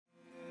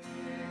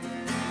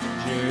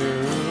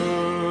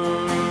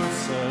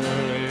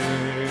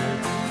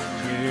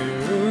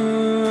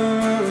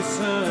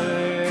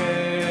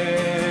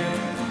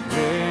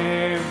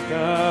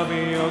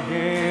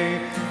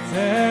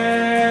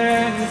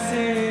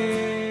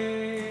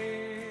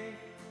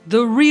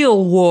the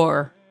real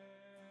war.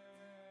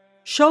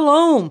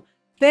 Shalom!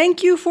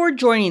 Thank you for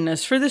joining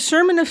us for the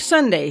Sermon of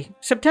Sunday,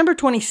 September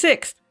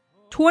 26th,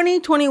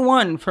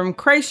 2021 from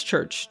Christ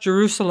Church,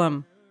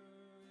 Jerusalem.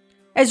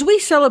 As we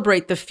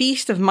celebrate the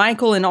Feast of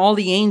Michael and all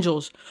the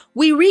angels,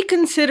 we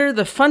reconsider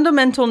the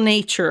fundamental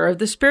nature of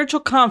the spiritual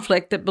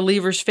conflict that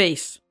believers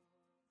face.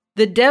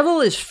 The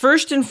devil is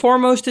first and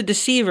foremost a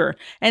deceiver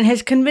and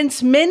has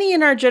convinced many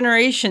in our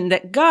generation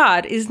that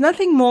God is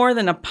nothing more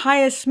than a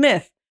pious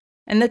myth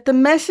and that the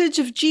message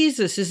of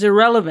Jesus is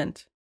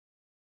irrelevant.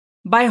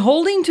 By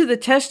holding to the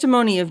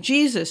testimony of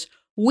Jesus,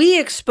 we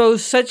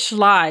expose such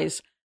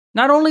lies,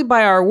 not only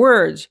by our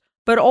words,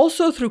 but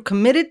also through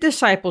committed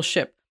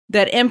discipleship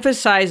that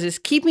emphasizes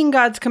keeping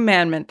God's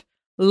commandment,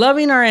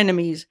 loving our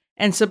enemies,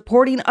 and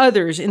supporting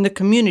others in the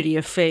community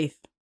of faith.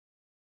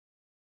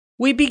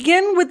 We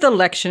begin with the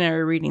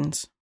lectionary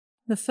readings.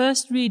 The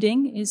first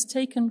reading is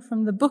taken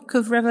from the book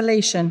of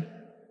Revelation,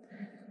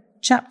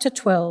 chapter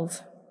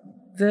 12,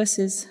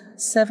 verses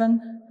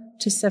 7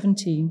 to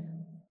 17.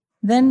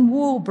 Then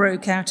war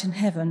broke out in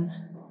heaven.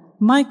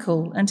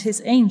 Michael and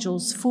his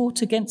angels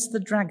fought against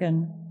the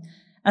dragon,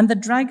 and the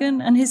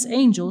dragon and his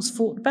angels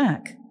fought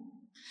back.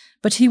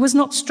 But he was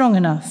not strong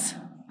enough,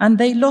 and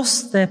they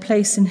lost their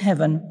place in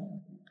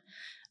heaven.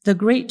 The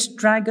great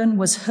dragon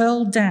was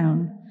hurled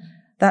down,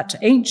 that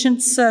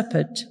ancient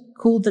serpent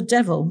called the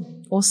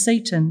devil or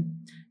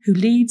Satan, who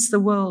leads the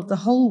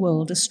whole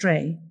world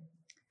astray.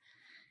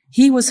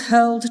 He was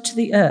hurled to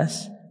the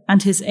earth,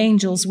 and his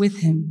angels with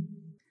him.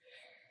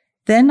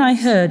 Then I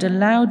heard a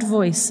loud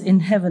voice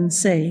in heaven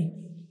say,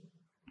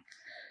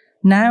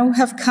 "Now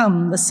have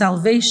come the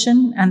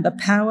salvation and the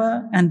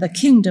power and the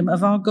kingdom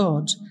of our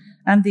God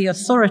and the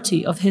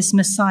authority of his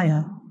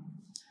Messiah.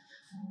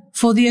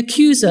 For the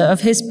accuser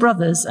of his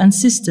brothers and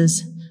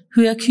sisters,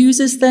 who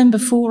accuses them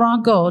before our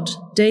God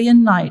day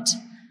and night,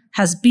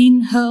 has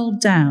been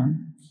hurled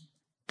down.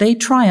 They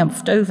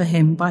triumphed over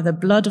him by the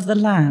blood of the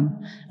Lamb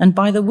and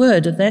by the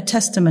word of their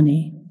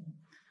testimony.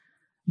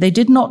 They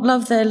did not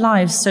love their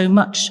lives so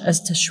much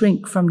as to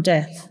shrink from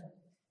death.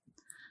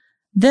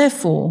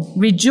 Therefore,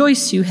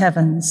 rejoice, you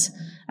heavens,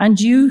 and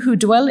you who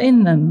dwell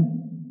in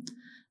them.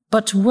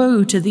 But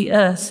woe to the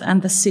earth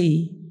and the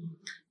sea,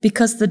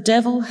 because the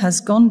devil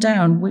has gone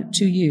down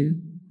to you.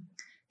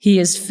 He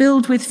is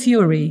filled with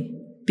fury,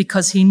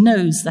 because he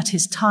knows that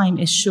his time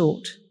is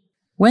short."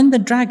 When the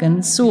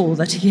dragon saw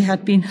that he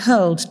had been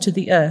hurled to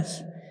the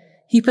earth,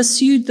 he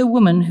pursued the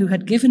woman who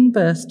had given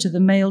birth to the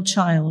male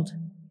child.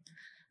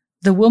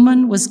 The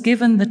woman was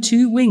given the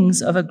 2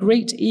 wings of a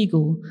great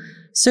eagle,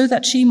 so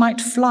that she might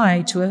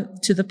fly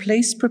to the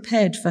place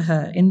prepared for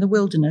her in the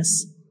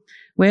wilderness,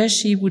 where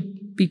she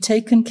would be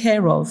taken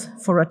care of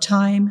for a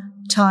time,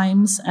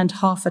 times, and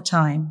half a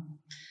time,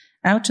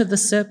 out of the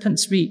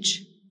serpent's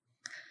reach.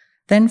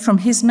 Then from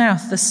his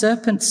mouth the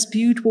serpent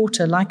spewed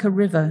water like a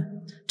river,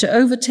 to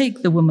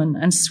overtake the woman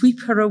and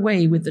sweep her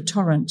away with the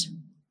torrent.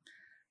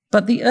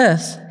 But the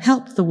earth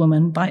helped the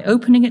woman by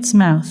opening its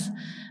mouth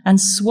and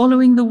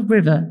swallowing the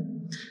river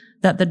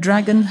that the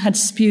dragon had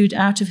spewed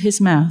out of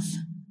his mouth.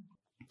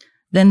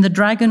 Then the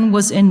dragon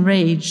was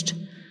enraged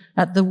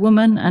at the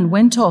woman and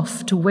went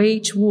off to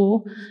wage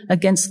war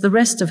against the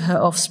rest of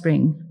her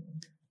offspring,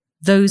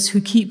 those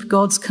who keep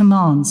God's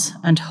commands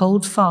and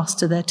hold fast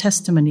to their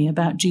testimony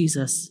about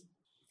Jesus.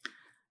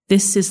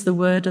 This is the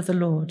word of the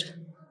Lord.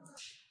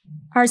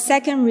 Our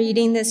second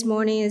reading this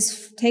morning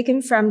is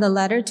taken from the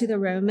letter to the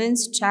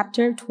Romans,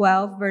 chapter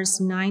 12,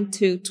 verse 9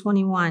 to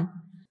 21.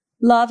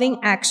 Loving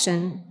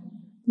action.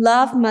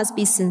 Love must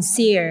be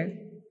sincere.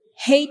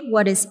 Hate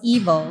what is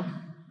evil.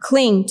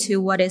 Cling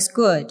to what is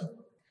good.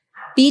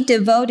 Be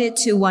devoted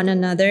to one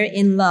another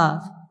in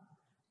love.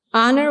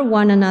 Honor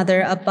one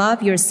another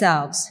above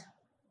yourselves.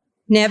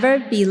 Never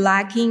be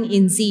lacking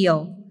in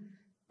zeal,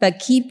 but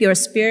keep your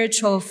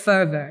spiritual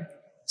fervor,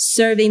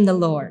 serving the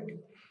Lord.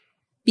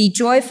 Be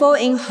joyful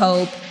in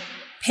hope,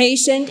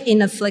 patient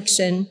in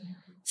affliction,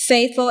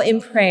 faithful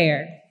in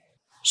prayer.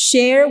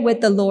 Share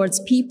with the Lord's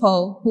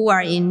people who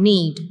are in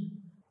need.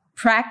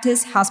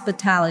 Practice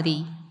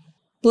hospitality.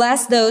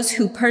 Bless those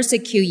who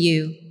persecute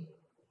you.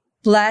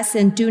 Bless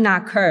and do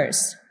not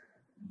curse.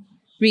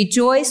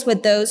 Rejoice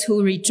with those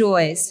who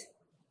rejoice.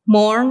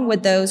 Mourn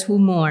with those who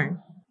mourn.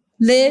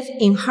 Live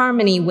in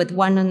harmony with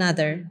one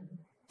another.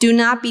 Do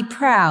not be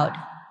proud,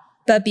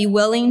 but be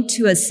willing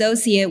to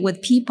associate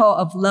with people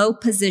of low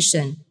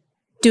position.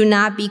 Do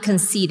not be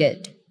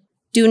conceited.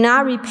 Do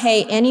not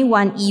repay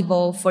anyone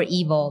evil for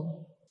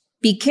evil.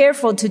 Be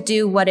careful to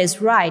do what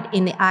is right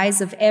in the eyes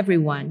of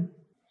everyone.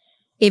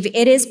 If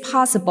it is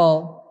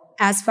possible,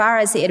 as far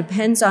as it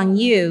depends on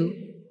you,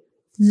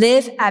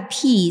 live at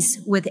peace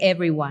with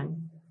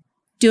everyone.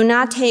 Do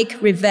not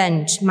take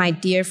revenge, my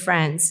dear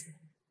friends,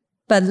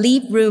 but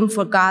leave room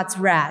for God's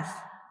wrath.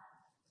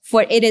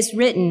 For it is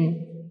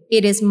written,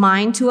 "It is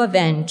mine to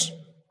avenge,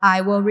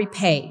 I will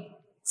repay,"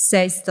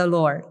 says the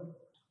Lord.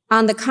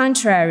 On the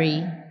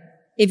contrary,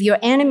 if your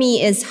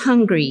enemy is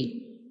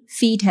hungry,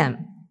 feed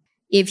him.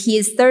 If he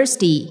is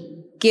thirsty,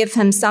 give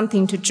him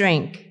something to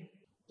drink.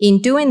 In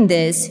doing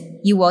this,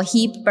 you will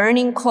heap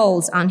burning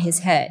coals on his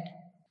head.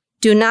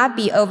 Do not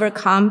be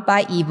overcome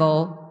by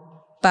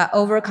evil, but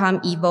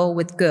overcome evil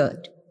with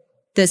good.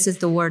 This is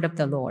the word of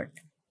the Lord.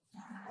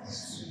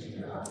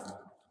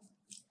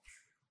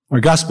 Our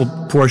gospel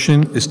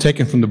portion is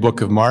taken from the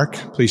book of Mark.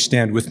 Please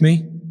stand with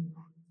me.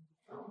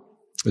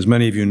 As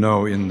many of you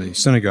know in the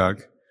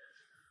synagogue,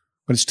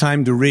 when it's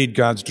time to read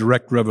God's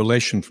direct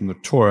revelation from the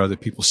Torah, the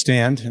people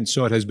stand, and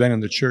so it has been in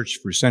the church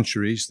for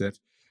centuries that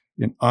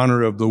in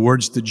honor of the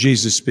words that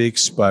Jesus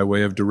speaks by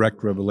way of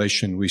direct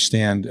revelation, we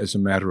stand as a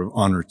matter of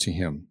honor to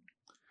him.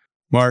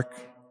 Mark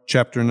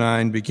chapter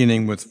 9,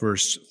 beginning with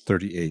verse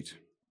 38.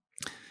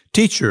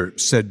 "Teacher,"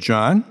 said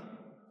John,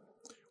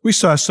 "we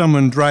saw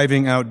someone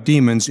driving out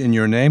demons in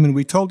your name, and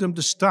we told him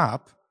to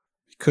stop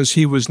because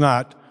he was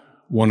not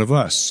one of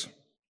us."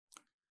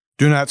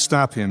 "Do not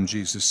stop him,"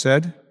 Jesus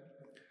said,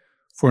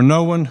 "for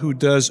no one who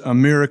does a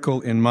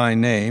miracle in my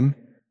name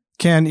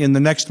can in the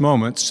next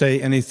moment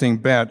say anything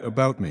bad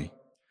about me.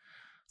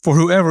 For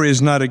whoever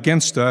is not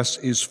against us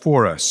is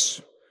for us.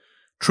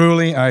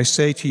 Truly, I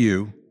say to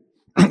you,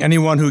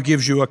 anyone who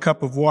gives you a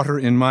cup of water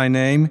in my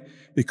name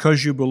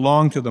because you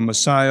belong to the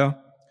Messiah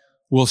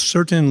will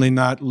certainly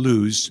not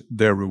lose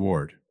their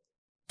reward.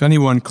 If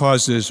anyone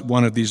causes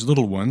one of these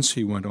little ones,"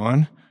 he went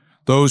on,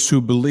 "those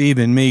who believe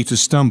in me to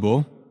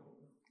stumble,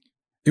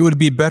 it would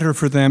be better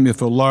for them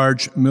if a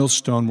large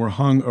millstone were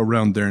hung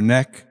around their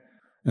neck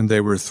and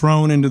they were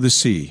thrown into the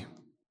sea.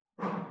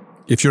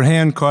 If your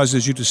hand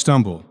causes you to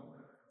stumble,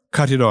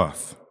 cut it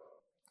off.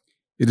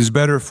 It is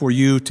better for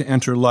you to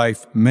enter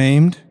life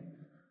maimed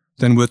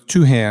than with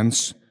 2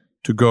 hands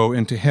to go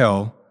into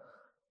hell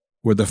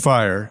where the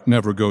fire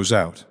never goes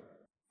out.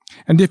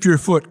 And if your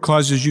foot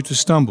causes you to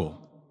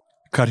stumble,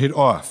 cut it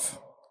off.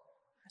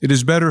 It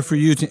is better for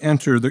you to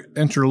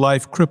enter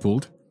life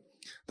crippled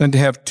than to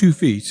have 2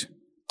 feet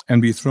and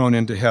be thrown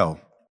into hell.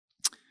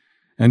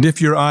 And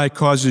if your eye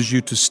causes you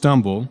to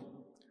stumble,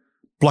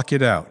 pluck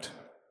it out.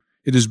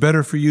 It is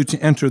better for you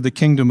to enter the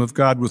kingdom of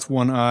God with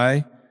 1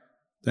 eye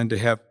than to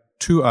have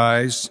 2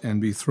 eyes and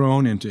be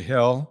thrown into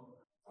hell,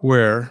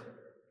 where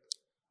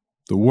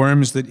the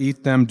worms that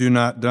eat them do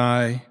not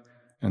die,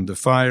 and the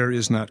fire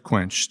is not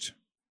quenched.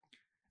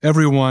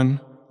 Everyone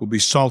will be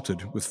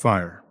salted with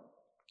fire.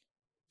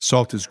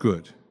 Salt is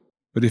good,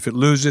 but if it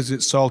loses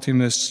its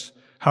saltiness,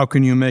 how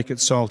can you make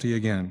it salty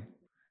again?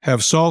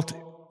 Have salt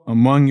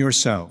among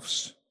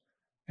yourselves,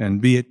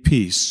 and be at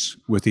peace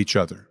with each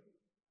other."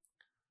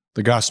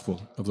 The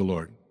Gospel of the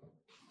Lord.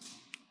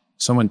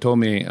 Someone told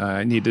me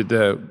I needed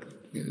to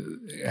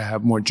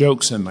have more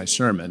jokes in my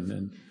sermon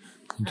and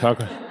talk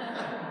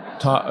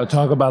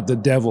about the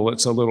devil.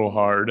 It's a little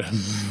hard,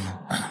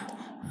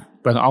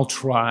 but I'll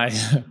try.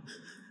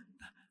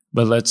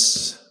 But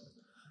let's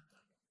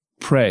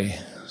pray.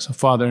 So,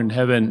 Father in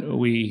heaven,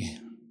 we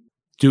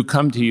do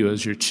come to you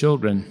as your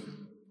children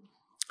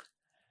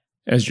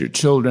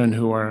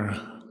who are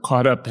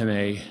caught up in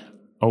a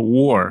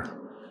war,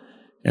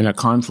 in a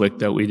conflict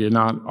that we did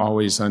not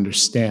always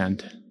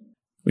understand.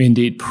 We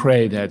indeed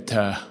pray that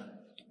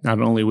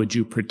not only would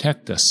you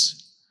protect us,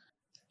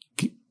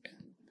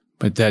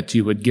 but that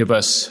you would give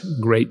us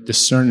great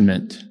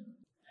discernment.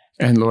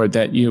 And Lord,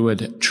 that you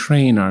would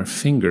train our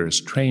fingers,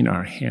 train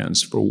our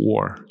hands for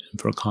war and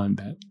for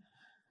combat.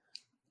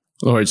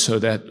 Lord, so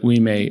that we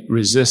may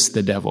resist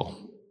the devil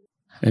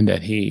and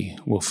that he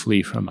will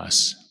flee from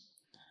us.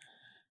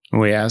 And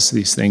we ask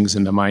these things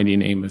in the mighty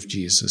name of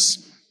Jesus.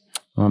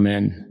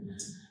 Amen.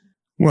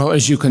 Well,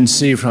 as you can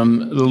see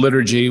from the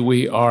liturgy,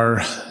 we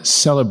are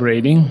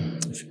celebrating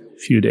a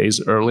few days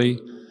early,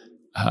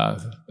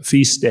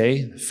 feast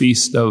day,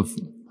 feast of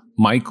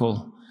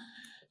Michael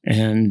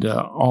and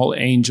all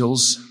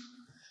angels.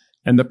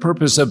 And the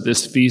purpose of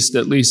this feast,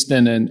 at least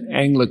in an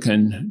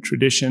Anglican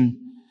tradition,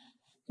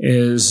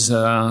 is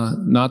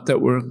not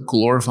that we're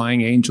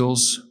glorifying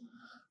angels,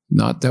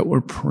 not that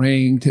we're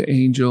praying to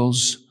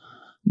angels,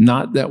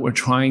 not that we're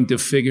trying to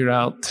figure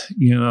out,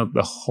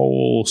 the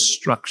whole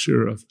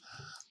structure of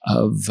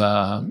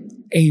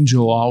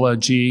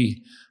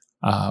angelology.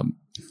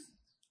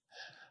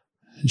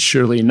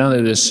 Surely none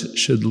of this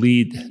should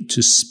lead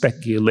to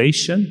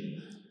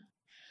speculation.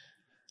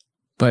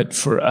 But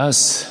for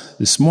us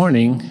this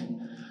morning,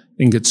 I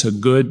think it's a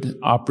good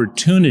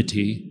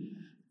opportunity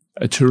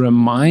to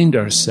remind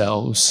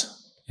ourselves,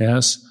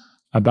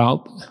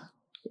 about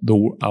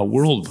a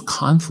world of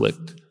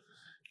conflict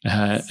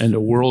and a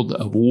world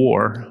of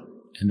war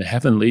in the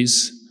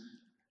heavenlies,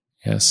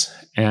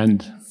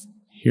 and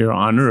here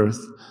on earth,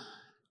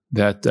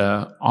 that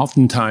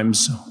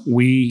oftentimes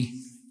we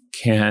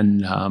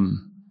can,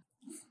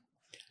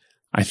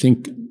 I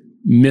think,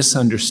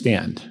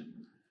 misunderstand,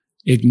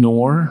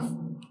 ignore,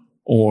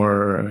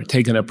 or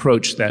take an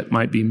approach that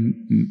might be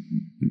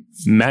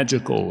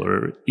magical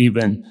or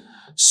even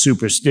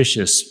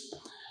superstitious.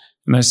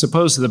 And I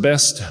suppose the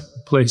best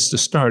place to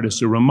start is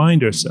to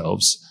remind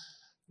ourselves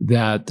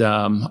that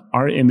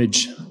our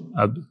image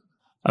of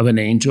an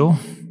angel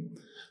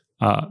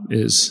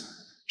is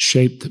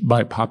shaped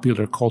by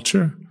popular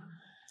culture,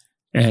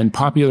 and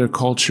popular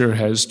culture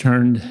has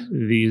turned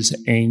these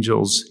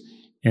angels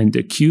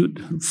into cute,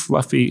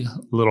 fluffy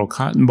little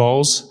cotton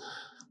balls,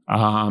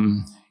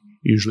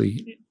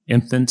 usually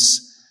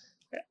infants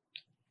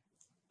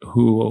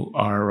who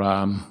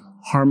are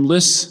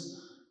harmless,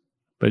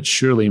 but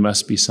surely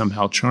must be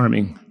somehow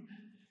charming.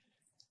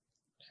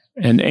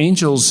 And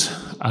angels,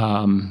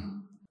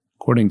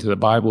 according to the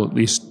Bible at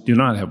least, do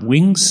not have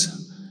wings,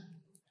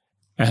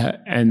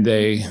 and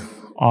they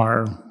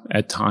are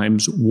at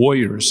times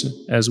warriors,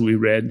 as we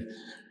read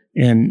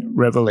in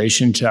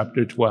Revelation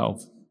chapter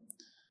 12.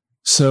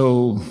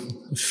 So,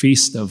 the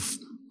Feast of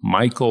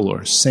Michael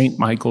or Saint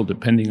Michael,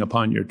 depending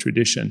upon your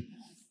tradition,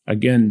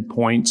 again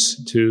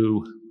points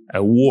to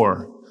a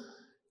war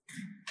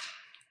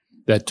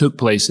that took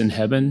place in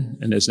heaven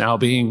and is now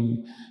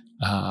being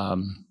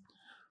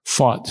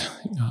fought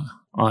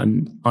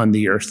on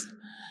the earth.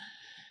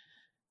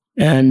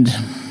 And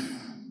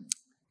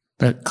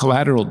the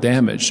collateral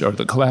damage of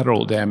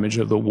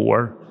the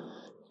war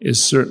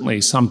is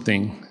certainly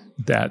something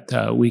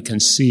that we can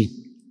see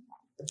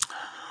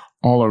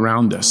all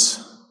around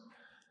us.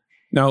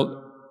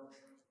 Now,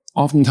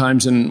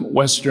 oftentimes in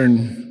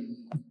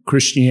Western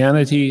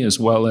Christianity, as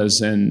well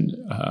as in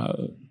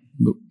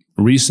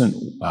recent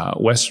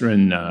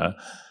Western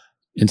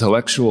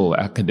intellectual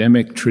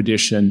academic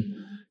tradition,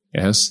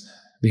 yes,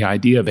 the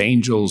idea of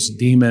angels,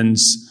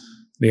 demons,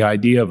 the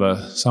idea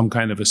of some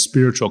kind of a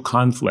spiritual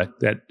conflict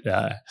that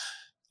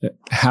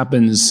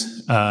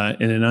happens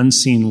in an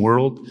unseen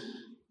world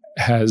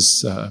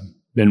has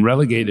been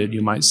relegated,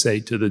 you might say,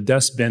 to the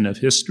dustbin of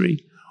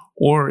history,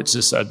 or it's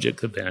a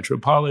subject of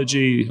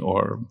anthropology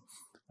or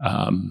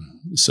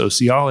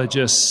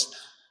sociologists,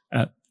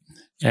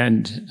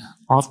 and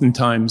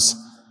oftentimes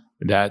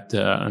that,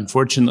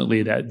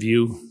 unfortunately, that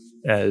view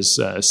has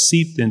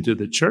seeped into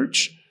the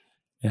church,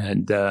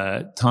 and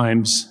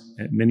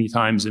many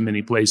times in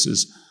many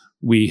places,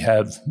 we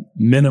have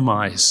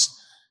minimized,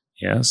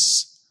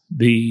 yes,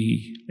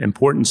 the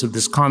importance of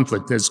this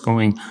conflict that's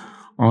going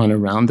on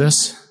around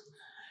us.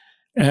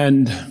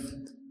 And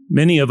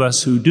many of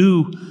us who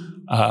do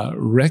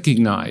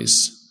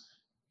recognize,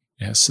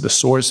 yes, the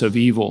source of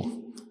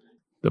evil,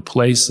 the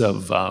place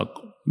of,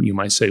 you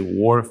might say,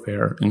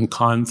 warfare and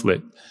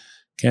conflict,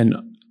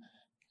 can,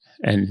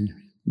 and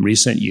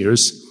recent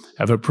years,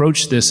 have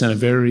approached this in a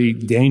very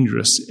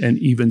dangerous and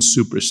even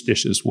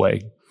superstitious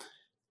way.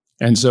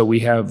 And so we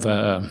have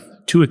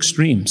two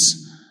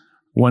extremes.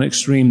 One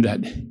extreme that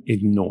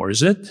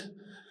ignores it,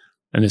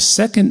 and a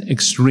second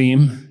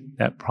extreme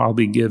that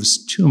probably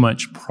gives too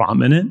much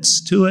prominence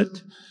to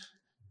it,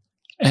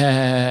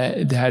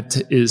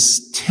 that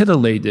is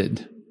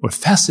titillated or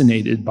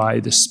fascinated by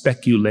the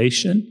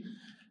speculation.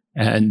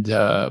 And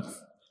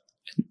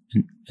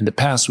in the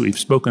past, we've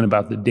spoken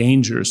about the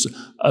dangers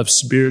of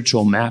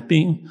spiritual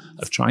mapping,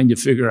 of trying to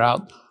figure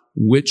out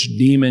which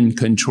demon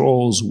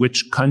controls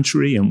which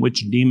country and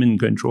which demon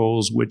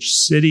controls which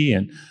city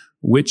and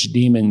which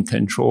demon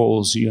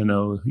controls,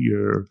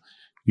 your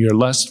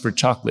lust for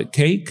chocolate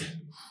cake.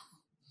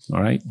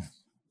 All right,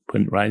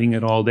 writing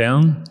it all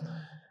down.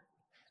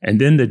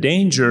 And then the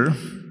danger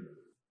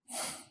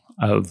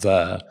of,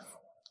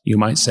 you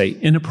might say,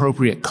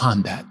 inappropriate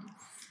combat,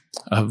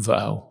 of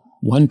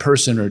one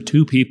person or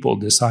two people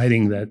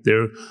deciding that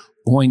they're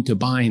going to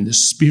bind the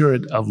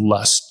spirit of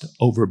lust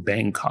over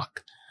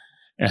Bangkok.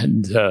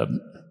 And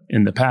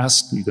in the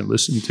past, you can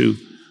listen to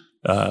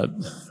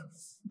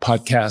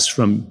podcasts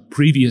from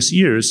previous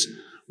years,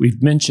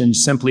 we've mentioned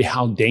simply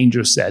how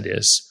dangerous that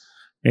is.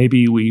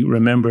 Maybe we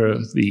remember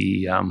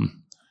the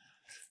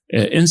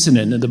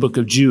incident in the book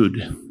of Jude.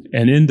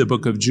 And in the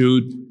book of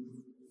Jude,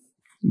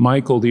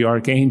 Michael, the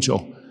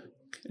archangel,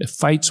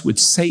 fights with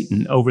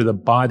Satan over the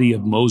body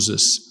of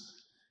Moses.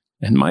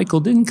 And Michael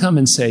didn't come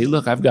and say,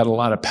 look, I've got a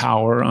lot of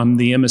power. I'm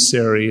the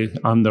emissary.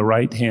 I'm the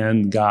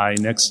right-hand guy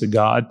next to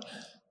God.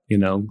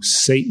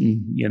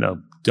 Satan,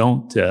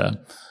 don't,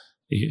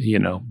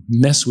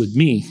 mess with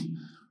me.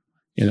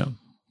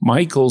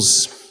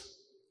 Michael's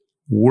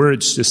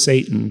words to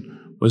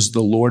Satan was,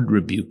 the Lord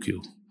rebuke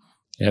you.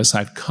 Yes,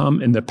 I've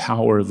come in the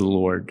power of the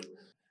Lord.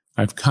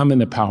 I've come in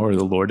the power of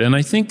the Lord. And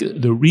I think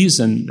the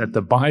reason that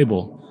the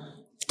Bible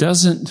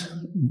doesn't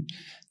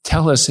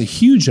tell us a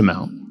huge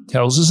amount,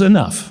 tells us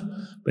enough,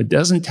 but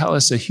doesn't tell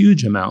us a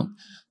huge amount,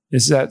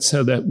 is that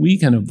so that we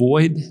can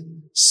avoid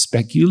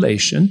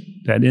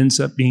speculation that ends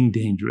up being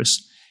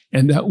dangerous,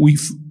 and that we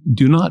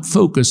do not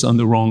focus on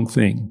the wrong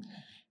thing.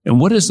 And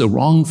what is the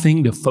wrong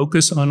thing to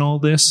focus on all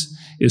this?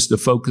 Is to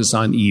focus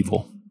on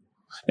evil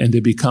and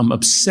to become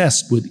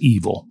obsessed with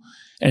evil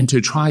and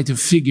to try to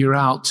figure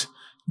out,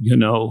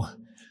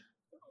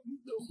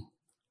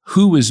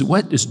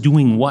 what is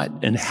doing what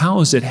and how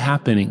is it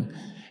happening.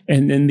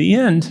 And in the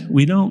end,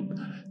 we don't,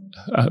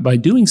 by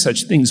doing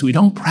such things, we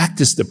don't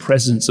practice the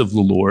presence of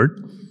the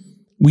Lord.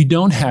 We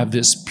don't have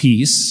His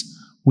peace.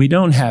 We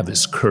don't have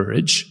His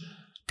courage.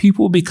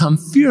 People become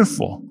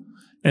fearful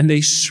and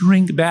they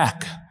shrink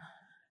back.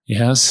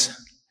 Yes.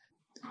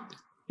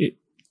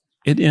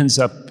 It ends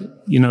up,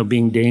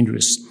 being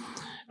dangerous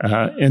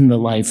in the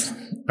life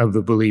of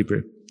the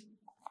believer.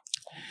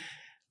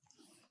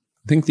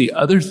 I think the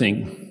other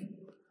thing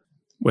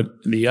What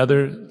the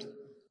other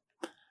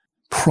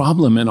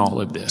problem in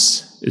all of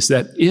this is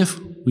that if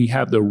we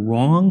have the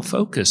wrong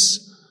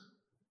focus,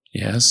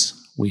 yes,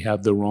 we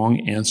have the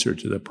wrong answer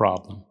to the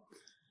problem.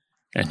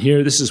 And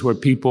here, this is where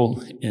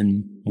people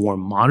in more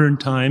modern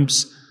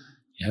times,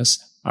 yes,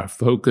 are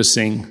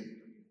focusing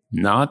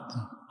not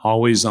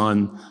always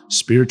on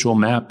spiritual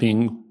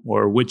mapping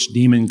or which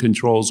demon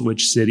controls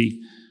which city,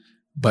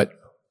 but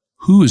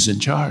who's in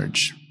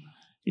charge?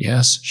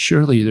 Yes,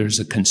 surely there's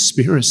a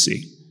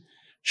conspiracy.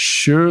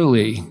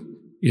 Surely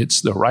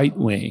it's the right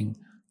wing,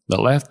 the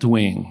left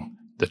wing,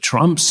 the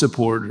Trump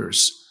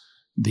supporters,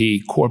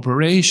 the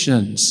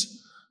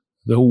corporations,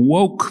 the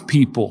woke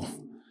people,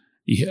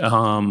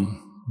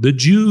 the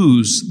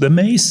Jews, the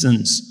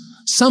Masons.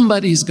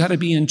 Somebody's got to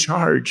be in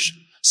charge.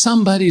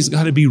 Somebody's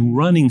got to be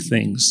running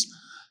things.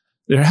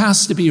 There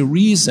has to be a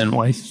reason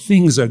why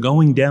things are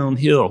going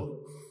downhill.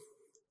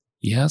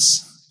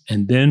 Yes,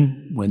 and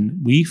then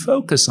when we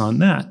focus on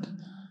that,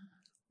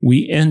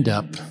 we end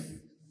up,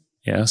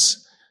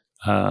 yes,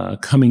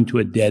 coming to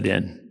a dead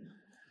end.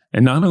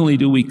 And not only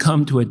do we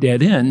come to a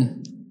dead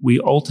end, we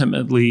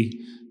ultimately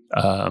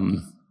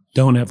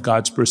don't have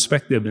God's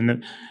perspective,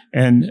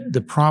 and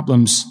the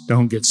problems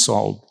don't get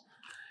solved.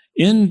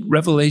 In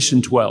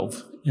Revelation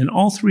 12, in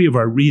all three of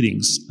our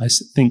readings, I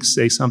think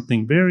say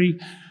something very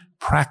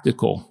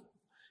practical,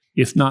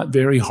 if not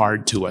very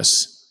hard to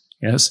us.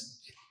 Yes?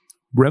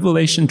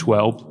 Revelation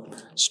 12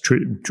 is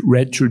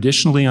read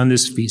traditionally on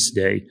this feast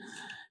day.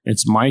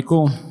 It's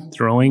Michael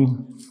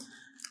throwing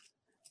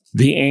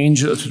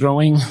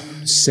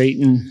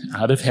Satan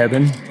out of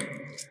heaven.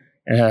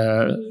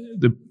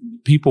 The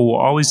people will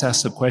always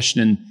ask the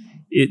question,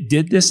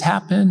 did this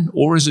happen,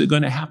 or is it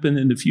going to happen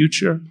in the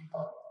future?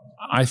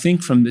 I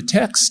think from the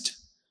text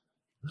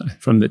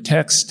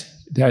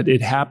that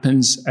it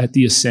happens at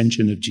the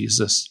ascension of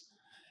Jesus.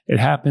 It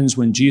happens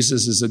when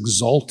Jesus is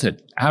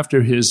exalted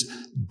after his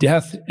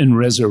death and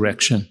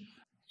resurrection.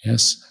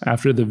 Yes,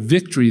 after the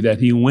victory that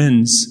he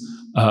wins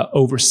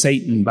over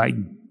Satan by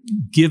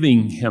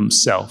giving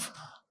himself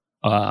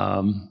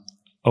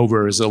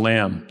over as a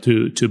lamb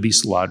to be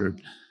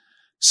slaughtered.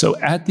 So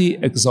at the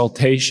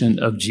exaltation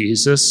of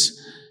Jesus,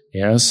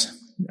 yes,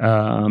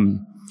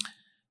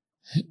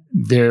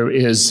 there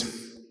is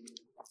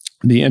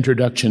the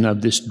introduction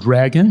of this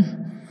dragon.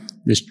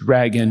 This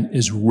dragon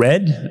is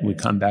red, and we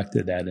come back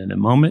to that in a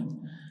moment.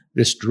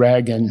 This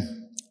dragon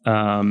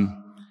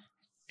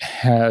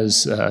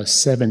has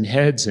 7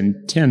 heads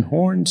and 10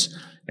 horns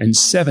and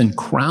 7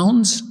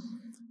 crowns.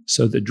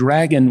 So the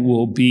dragon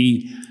will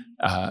be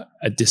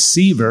a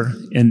deceiver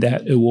in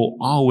that it will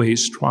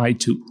always try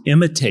to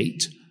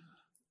imitate,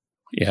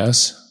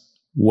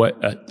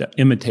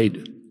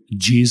 imitate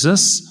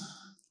Jesus,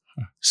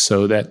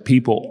 so that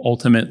people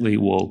ultimately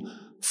will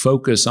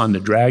focus on the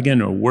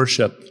dragon or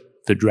worship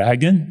the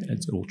dragon.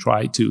 It will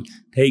try to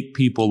take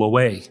people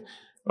away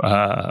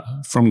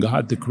from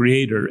God, the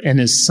Creator, and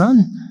His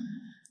Son.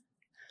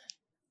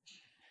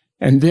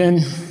 And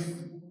then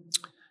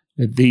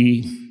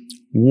the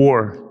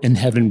war in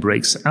heaven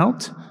breaks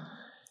out.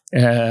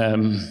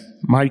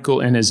 Michael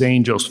and his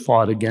angels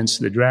fought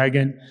against the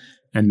dragon,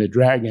 and the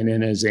dragon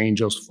and his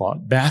angels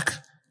fought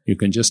back. You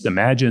can just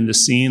imagine the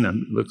scene.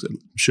 I'm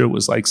sure it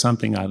was like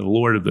something out of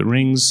Lord of the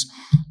Rings.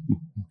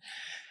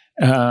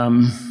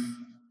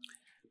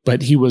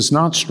 But he was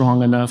not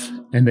strong enough,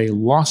 and they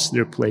lost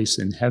their place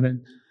in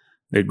heaven.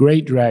 The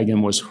great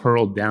dragon was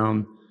hurled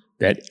down,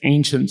 that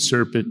ancient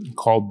serpent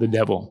called the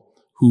devil,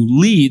 who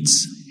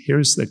leads,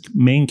 here's the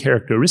main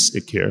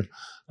characteristic here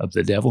of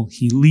the devil,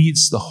 he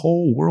leads the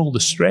whole world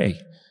astray.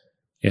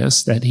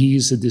 Yes, that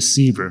he's a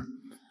deceiver.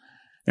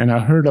 And I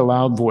heard a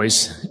loud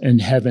voice in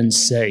heaven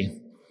say,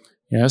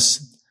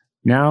 yes,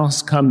 now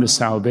has come the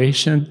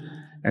salvation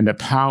and the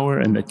power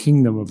and the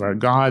kingdom of our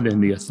God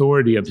and the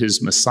authority of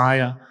his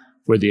Messiah,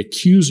 for the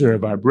accuser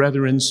of our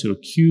brethren who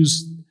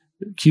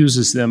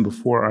accuses them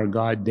before our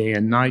God day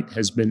and night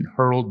has been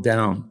hurled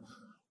down.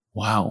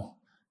 Wow,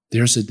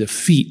 there's a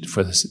defeat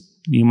for this.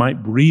 You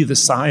might breathe a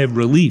sigh of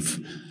relief.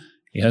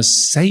 Yes,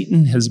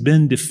 Satan has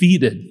been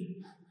defeated.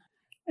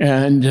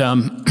 And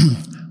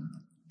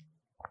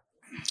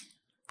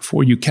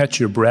before you catch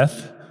your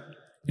breath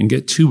and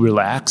get too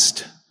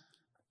relaxed,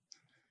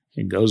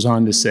 it goes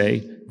on to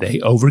say,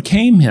 they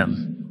overcame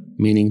him,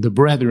 meaning the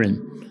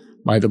brethren,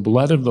 by the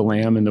blood of the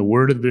Lamb and the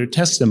word of their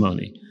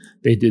testimony.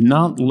 They did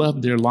not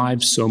love their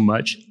lives so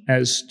much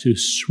as to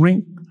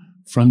shrink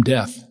from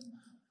death.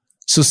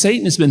 So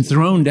Satan has been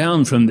thrown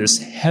down from this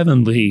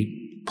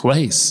heavenly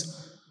place,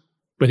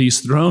 but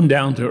he's thrown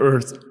down to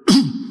earth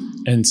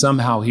and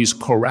somehow he's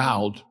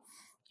corralled.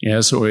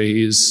 Yes, or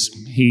he's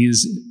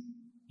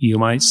you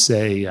might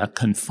say,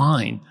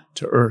 confined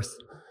to earth.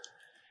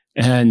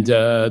 And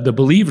the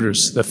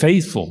believers, the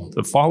faithful,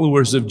 the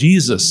followers of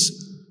Jesus,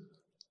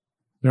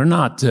 they're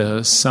not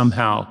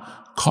somehow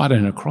caught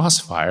in a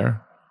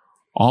crossfire.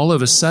 All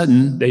of a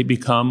sudden,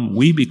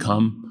 we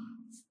become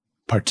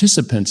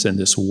participants in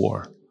this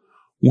war.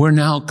 We're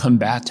now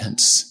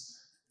combatants.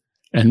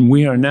 And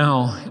we are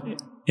now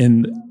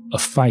in a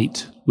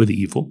fight with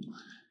evil.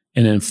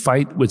 and in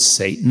fight with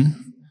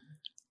Satan,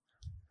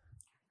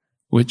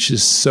 which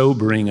is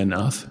sobering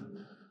enough.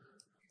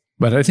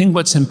 But I think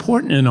what's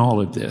important in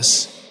all of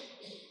this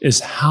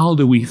is how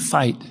do we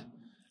fight?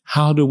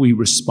 How do we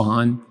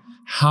respond?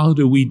 How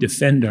do we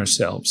defend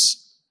ourselves?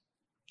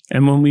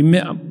 And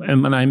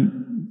when I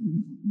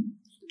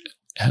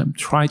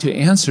try to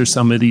answer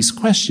some of these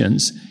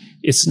questions,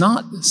 it's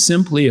not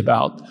simply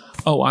about,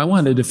 I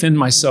want to defend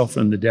myself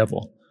from the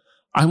devil.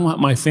 I want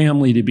my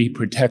family to be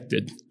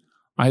protected.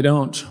 I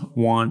don't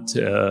want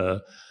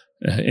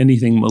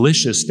anything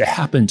malicious to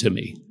happen to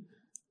me.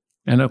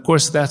 And of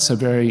course, that's a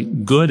very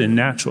good and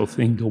natural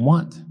thing to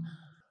want.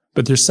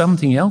 But there's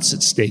something else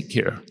at stake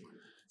here,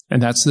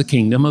 and that's the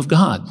kingdom of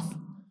God.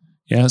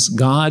 Yes,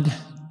 God,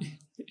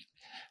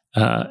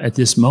 at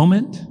this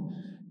moment,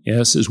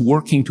 is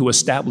working to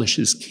establish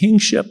his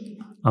kingship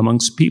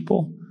amongst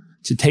people,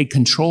 to take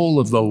control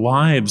of the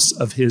lives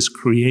of his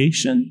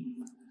creation,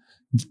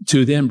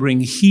 to then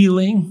bring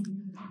healing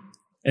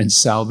and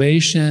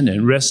salvation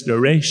and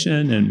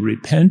restoration and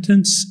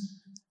repentance.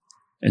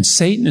 And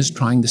Satan is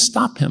trying to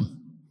stop him.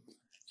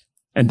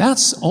 And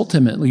that's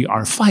ultimately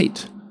our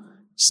fight.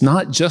 It's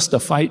not just a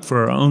fight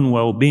for our own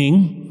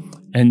well-being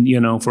and,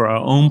 for our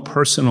own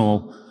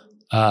personal,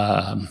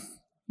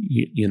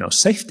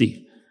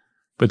 safety.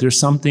 But there's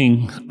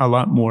something a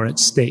lot more at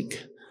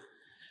stake.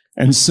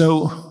 And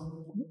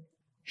so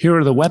here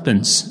are the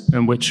weapons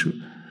in which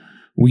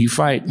we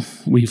fight.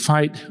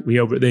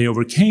 They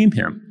overcame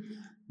him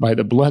by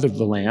the blood of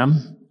the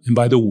Lamb and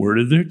by the word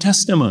of their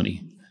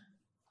testimony.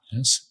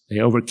 Yes, they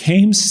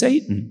overcame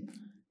Satan.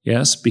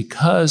 Yes,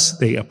 because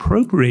they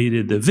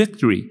appropriated the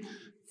victory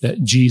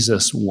that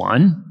Jesus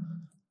won.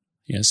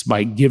 Yes,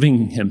 by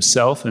giving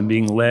himself and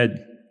being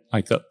led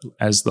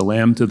as the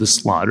lamb to the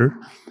slaughter.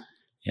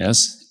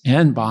 Yes,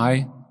 and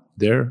by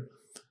their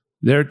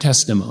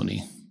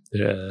testimony,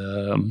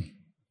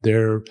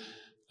 their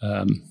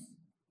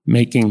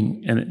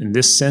making, and in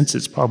this sense,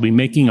 it's probably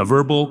making a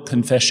verbal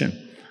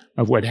confession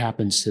of what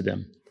happens to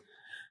them.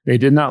 They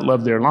did not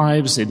love their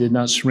lives. They did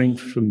not shrink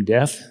from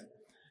death.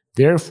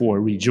 Therefore,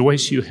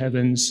 rejoice, you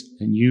heavens,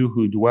 and you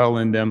who dwell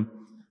in them.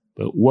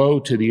 But woe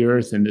to the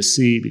earth and the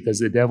sea, because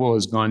the devil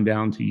has gone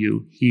down to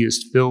you. He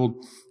is filled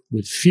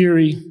with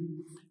fury,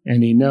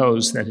 and he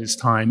knows that his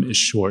time is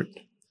short.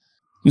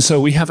 And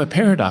so we have a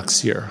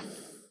paradox here.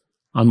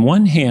 On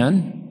one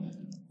hand,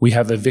 we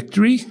have a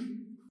victory,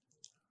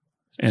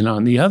 and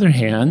on the other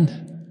hand,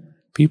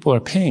 people are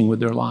paying with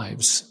their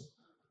lives.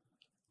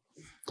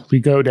 If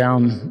we go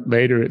down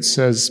later, it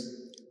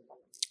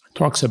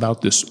talks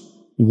about this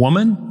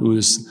woman who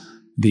is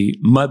the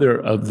mother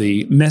of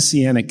the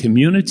Messianic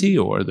community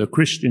or the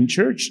Christian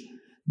church.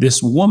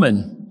 This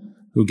woman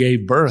who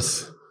gave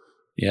birth,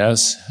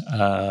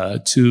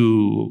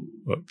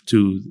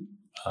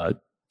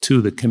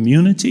 to the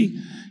community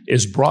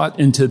is brought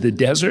into the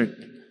desert.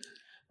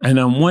 And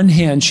on one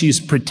hand, she's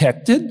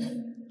protected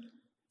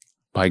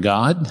by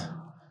God.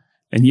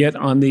 And yet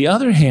on the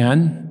other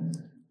hand,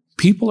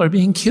 people are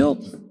being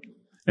killed.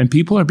 And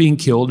people are being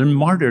killed and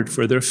martyred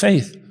for their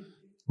faith.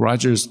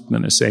 Roger's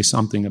going to say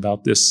something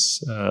about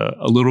this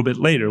a little bit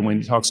later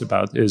when he talks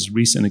about his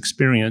recent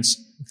experience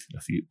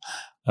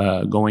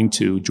going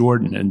to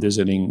Jordan and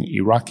visiting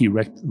Iraqi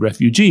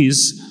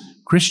refugees,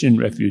 Christian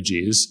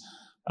refugees,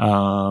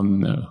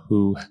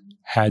 who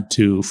had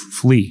to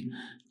flee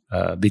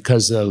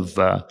because of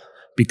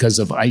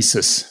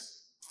ISIS.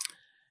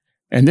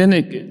 And then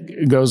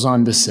it goes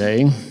on to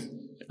say,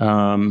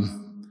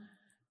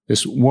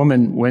 this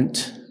woman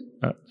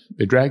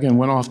the dragon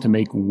went off to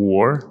make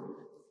war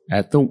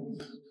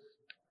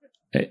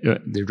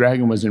the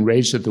dragon was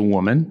enraged at the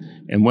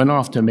woman and went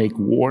off to make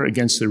war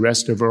against the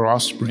rest of her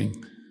offspring.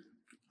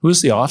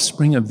 Who's the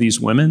offspring of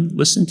these women?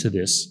 Listen to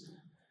this.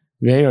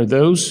 They are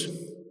those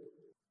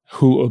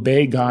who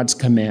obey God's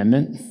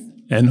commandments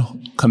and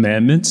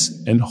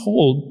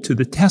hold to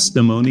the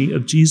testimony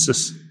of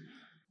Jesus.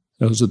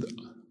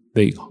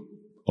 They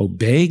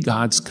obey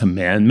God's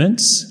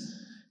commandments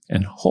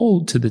and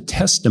hold to the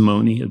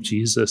testimony of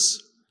Jesus.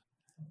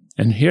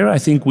 And here I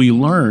think we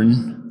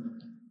learn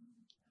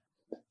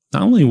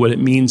not only what it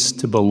means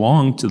to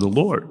belong to the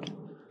Lord,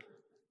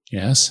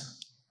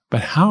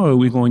 but how are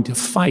we going to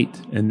fight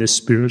in this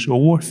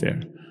spiritual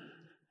warfare?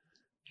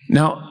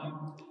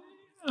 Now,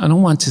 I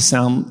don't want to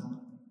sound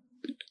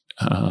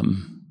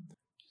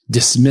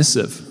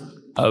dismissive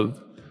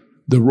of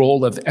the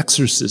role of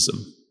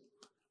exorcism,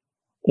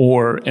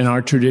 or in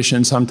our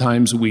tradition,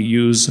 sometimes we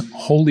use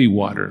holy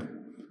water,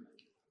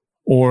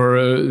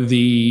 or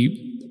the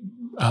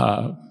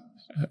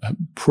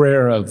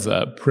prayers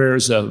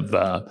of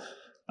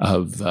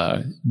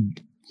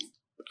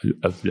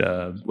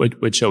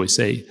what shall we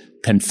say,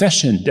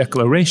 confession,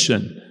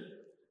 declaration,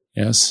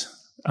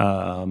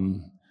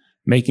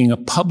 making a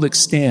public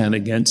stand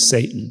against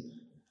Satan.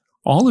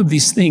 All of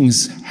these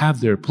things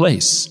have their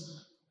place,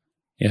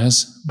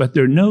 but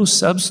they're no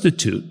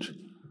substitute.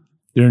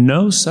 They're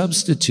no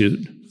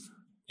substitute,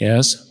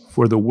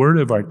 for the word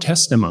of our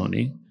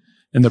testimony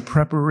and the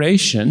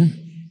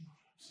preparation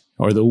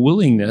or the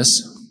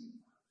willingness,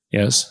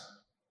 Yes,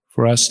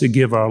 for us to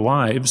give our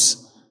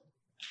lives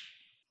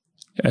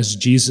as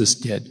Jesus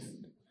did.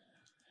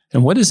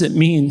 And what does it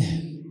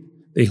mean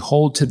they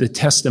hold to the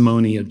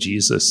testimony of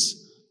Jesus?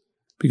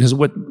 Because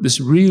what this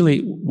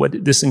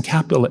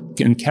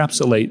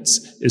encapsulates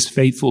is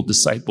faithful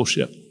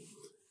discipleship.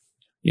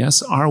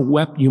 Yes,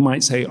 you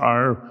might say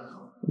our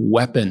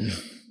weapon,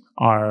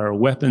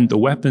 the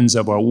weapons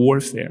of our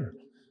warfare.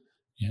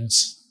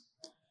 Yes.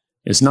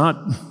 It's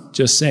not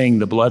just saying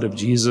the blood of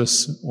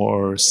Jesus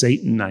or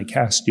Satan, I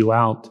cast you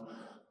out,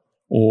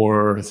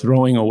 or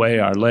throwing away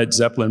our Led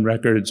Zeppelin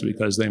records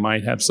because they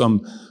might have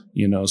some,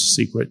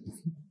 secret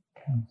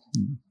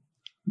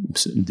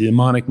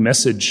demonic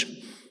message.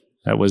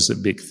 That was a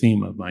big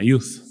theme of my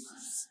youth.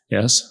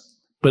 Yes.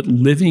 But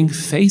living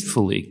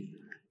faithfully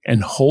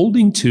and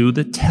holding to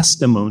the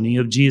testimony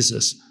of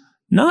Jesus.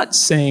 Not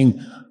saying,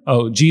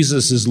 oh,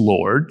 Jesus is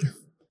Lord.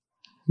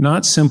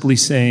 Not simply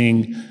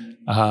saying,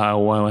 I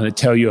want to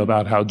tell you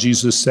about how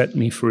Jesus set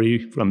me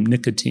free from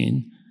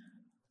nicotine,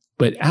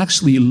 but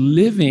actually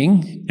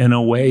living in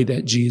a way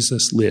that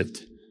Jesus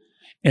lived.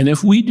 And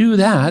if we do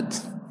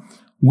that,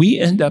 we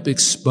end up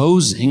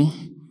exposing,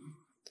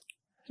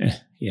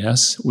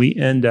 we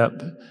end up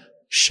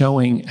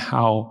showing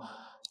how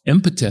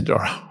impotent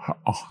or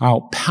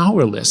how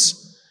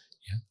powerless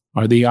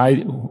are the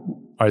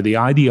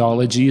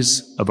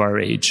ideologies of our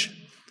age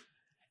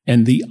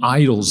and the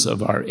idols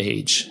of our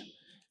age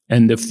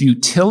and the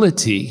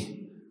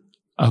futility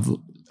of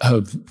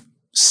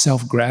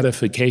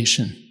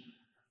self-gratification,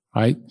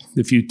 right?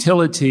 The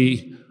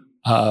futility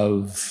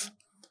of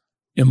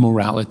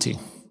immorality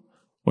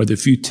or the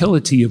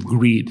futility of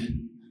greed.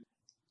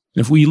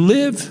 If we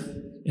live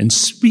and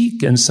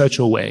speak in such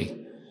a way,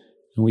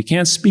 and we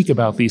can't speak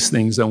about these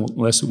things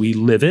unless we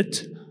live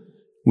it,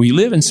 we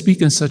live and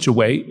speak in such a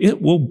way,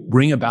 it will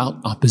bring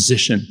about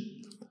opposition.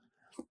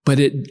 But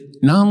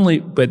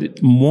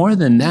more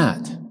than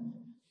that,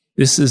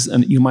 this is,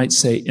 you might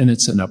say, and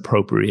it's an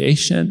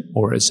appropriation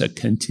or it's a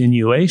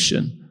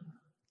continuation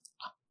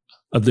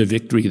of the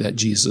victory that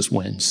Jesus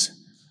wins.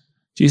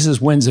 Jesus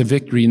wins a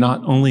victory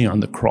not only on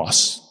the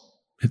cross,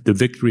 but the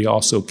victory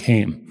also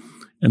came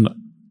in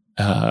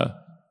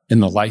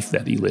the life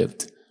that he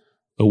lived,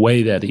 the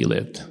way that he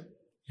lived,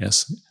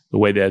 yes, the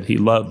way that he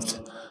loved,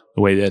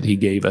 the way that he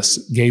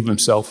gave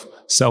himself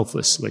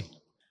selflessly.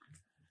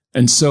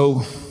 And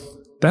so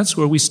that's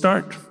where we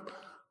start.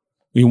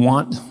 We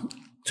want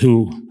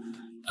to,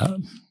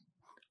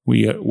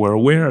 we're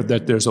aware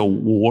that there's a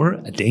war,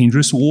 a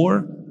dangerous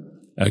war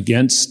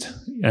against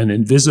an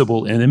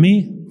invisible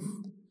enemy.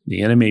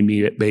 The enemy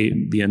may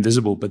be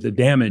invisible, but the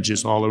damage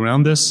is all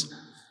around us.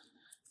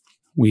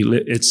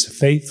 It's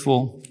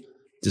faithful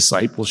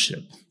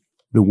discipleship,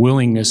 the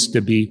willingness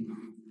to be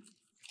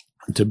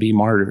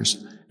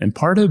martyrs. And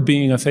part of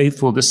being a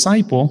faithful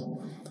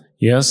disciple,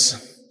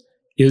 yes,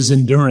 is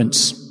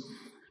endurance.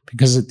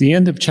 Because at the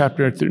end of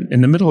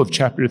in the middle of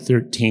chapter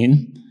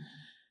 13,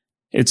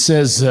 it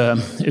says,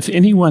 if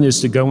anyone is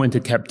to go into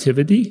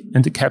captivity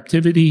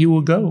he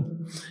will go.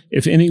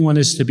 If anyone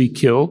is to be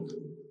killed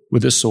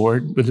with a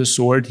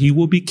sword he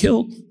will be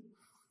killed.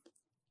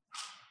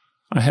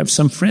 I have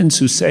some friends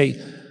who say,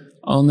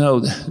 oh no,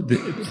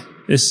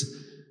 this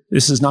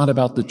is not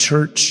about the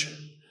church.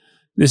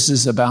 This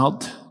is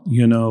about,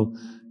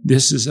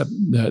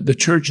 the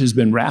church has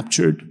been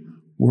raptured.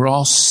 We're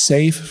all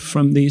safe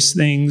from these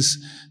things.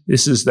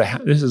 This is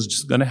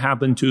just going to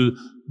happen to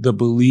the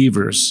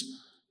believers,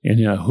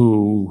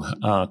 who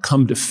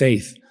come to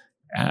faith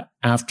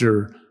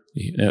after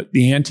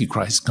the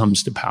Antichrist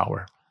comes to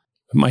power.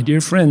 But my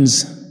dear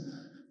friends,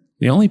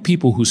 the only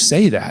people who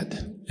say that,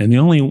 and the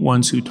only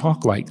ones who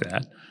talk like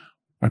that,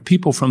 are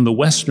people from the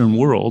Western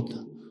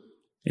world.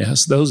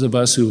 Yes, those of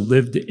us who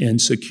lived in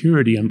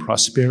security and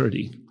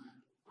prosperity.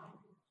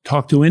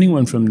 Talk to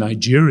anyone from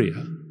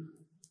Nigeria,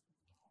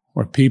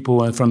 or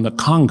people from the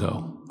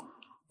Congo,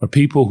 or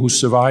people who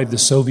survived the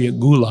Soviet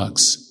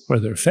gulags for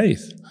their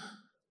faith.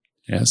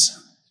 Yes,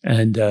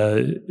 and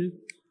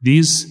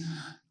these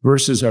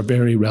verses are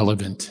very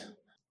relevant.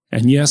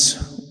 And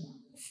yes,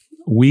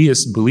 we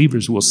as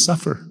believers will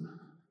suffer.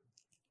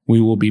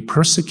 We will be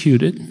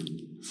persecuted.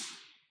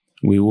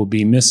 We will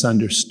be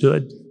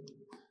misunderstood.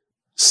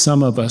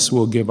 Some of us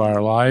will give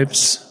our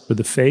lives for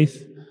the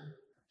faith,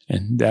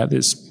 and that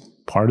is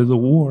part of the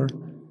war.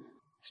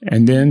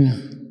 And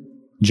then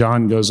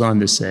John goes on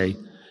to say,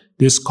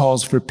 this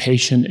calls for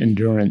patient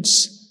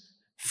endurance,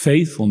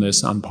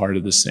 faithfulness on part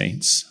of the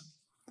saints.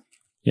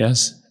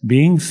 Yes,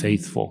 being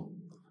faithful.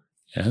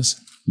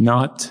 Yes,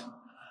 not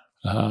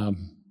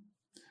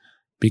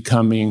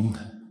becoming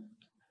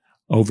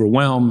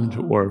overwhelmed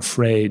or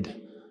afraid,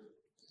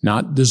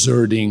 not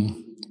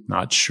deserting,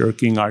 not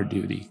shirking our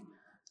duty.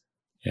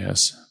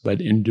 Yes, but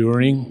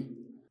enduring,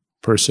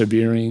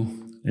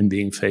 persevering, and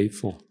being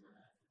faithful.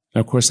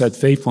 And of course, that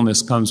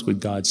faithfulness comes with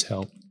God's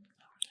help.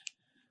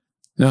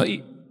 Now,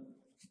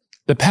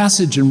 the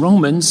passage in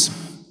Romans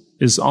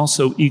is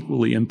also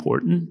equally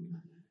important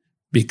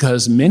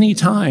because many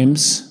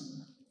times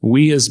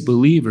we as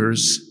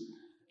believers,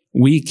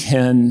 we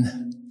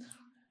can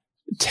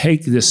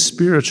take this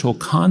spiritual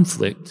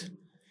conflict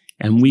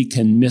and we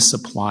can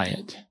misapply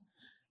it.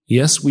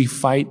 Yes, we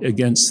fight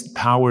against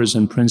powers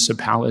and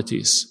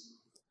principalities,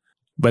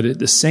 but at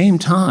the same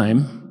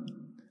time,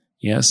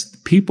 yes,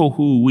 people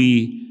who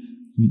we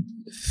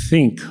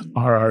think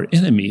are our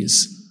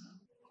enemies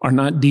are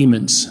not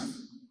demons,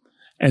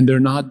 and they're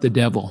not the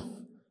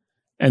devil,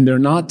 and they're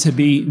not to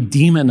be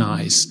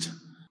demonized,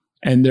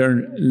 and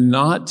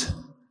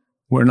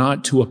we're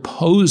not to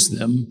oppose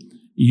them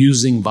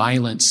using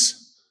violence.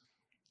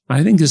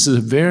 I think this is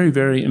a very,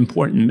 very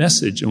important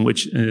message in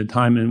the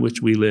time in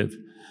which we live,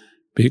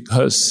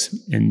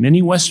 because in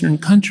many Western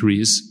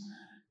countries,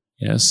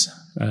 yes,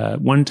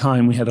 one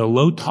time we had a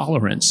low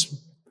tolerance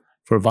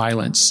for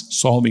violence,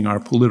 solving our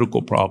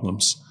political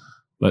problems.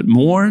 But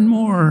more and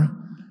more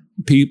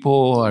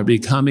people are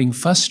becoming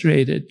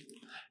frustrated,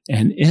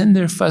 and in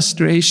their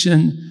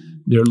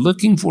frustration, they're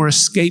looking for a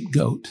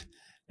scapegoat,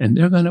 and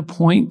they're going to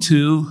point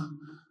to,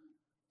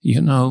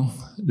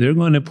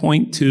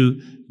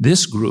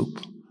 this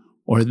group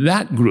or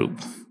that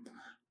group.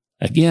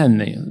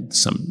 Again,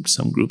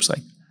 some groups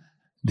like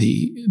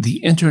the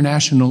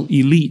international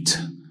elite.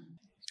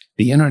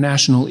 The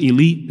international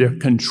elite, they're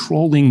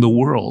controlling the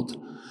world.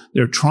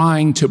 They're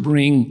trying to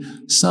bring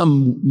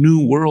some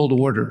new world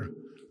order.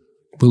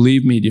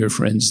 Believe me, dear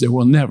friends, there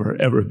will never,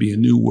 ever be a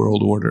new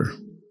world order.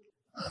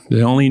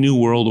 The only new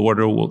world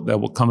order that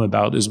will come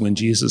about is when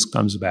Jesus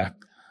comes back.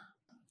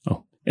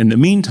 In the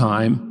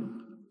meantime,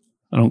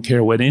 I don't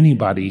care what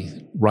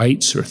anybody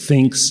writes or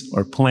thinks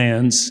or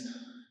plans,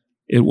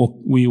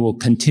 we will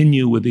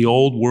continue with the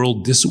old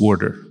world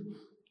disorder,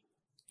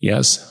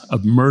 yes,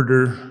 of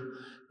murder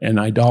and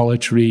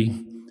idolatry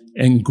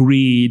and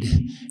greed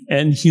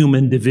and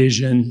human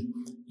division,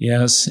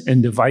 yes,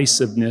 and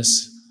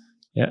divisiveness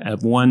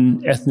of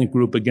one ethnic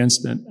group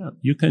against it.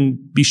 You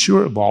can be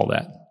sure of all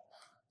that.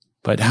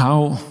 But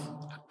how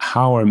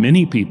are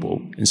many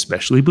people,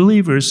 especially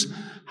believers,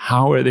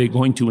 how are they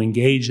going to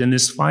engage in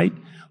this fight?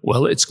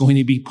 Well, it's going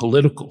to be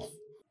political.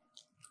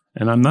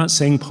 And I'm not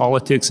saying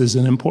politics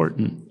isn't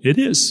important. It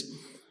is.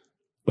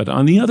 But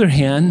on the other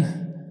hand,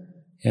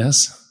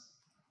 yes,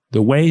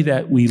 the way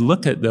that we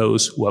look at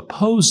those who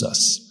oppose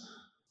us,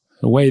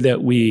 the way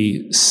that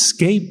we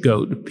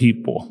scapegoat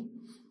people,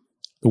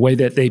 the way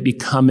that they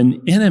become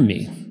an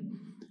enemy,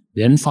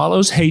 then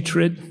follows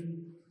hatred.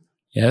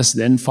 Yes,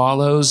 then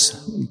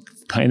follows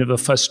kind of a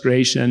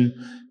frustration.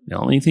 The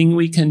only thing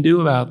we can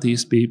do about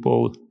these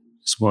people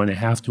is going to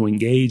have to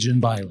engage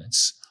in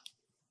violence.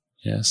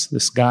 Yes,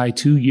 this guy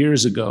 2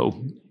 years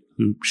ago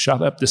who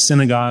shot up the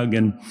synagogue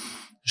in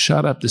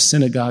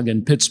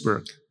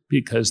Pittsburgh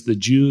because the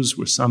Jews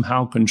were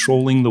somehow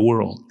controlling the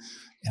world.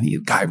 And the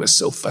guy was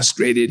so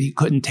frustrated he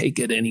couldn't take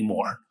it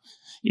anymore.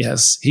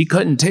 Yes, he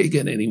couldn't take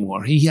it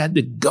anymore. He had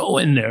to go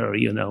in there,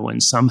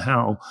 and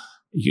somehow,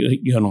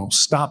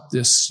 stop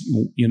this,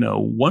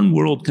 one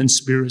world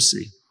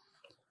conspiracy.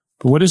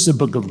 But what does the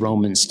book of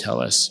Romans tell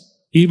us?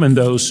 Even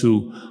those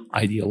who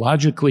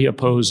ideologically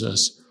oppose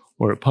us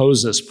or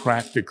oppose us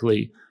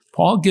practically,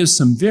 Paul gives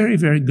some very,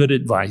 very good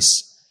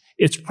advice.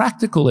 It's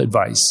practical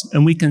advice.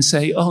 And we can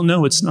say, oh,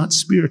 no, it's not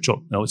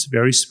spiritual. No, it's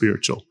very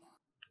spiritual.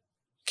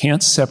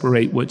 Can't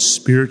separate what's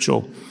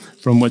spiritual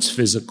from what's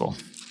physical.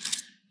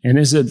 And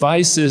his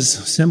advice is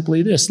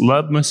simply this: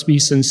 love must be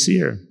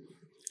sincere.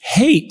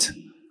 Hate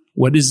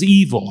what is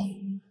evil,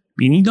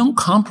 meaning don't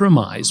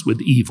compromise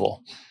with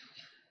evil.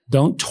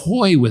 Don't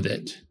toy with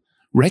it.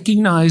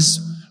 Recognize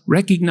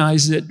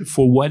it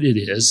for what it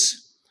is.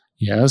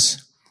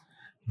 Yes.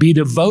 Be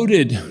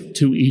devoted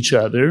to each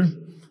other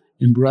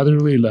in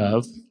brotherly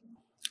love.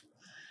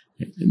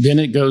 Then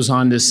it goes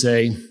on to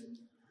say,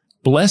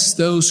 bless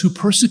those who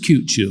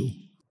persecute you.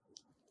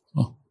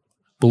 Oh,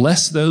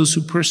 bless those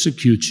who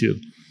persecute you.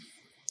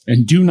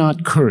 And do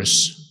not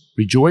curse.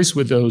 Rejoice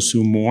with those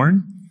who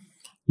mourn.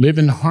 Live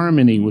in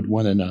harmony with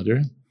one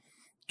another.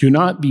 Do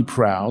not be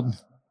proud,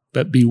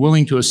 but be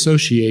willing to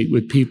associate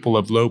with people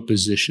of low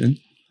position.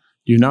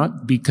 Do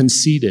not be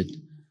conceited.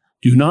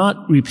 Do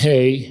not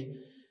repay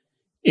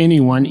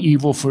anyone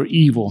evil for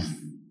evil.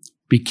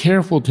 Be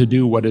careful to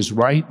do what is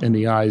right in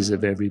the eyes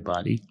of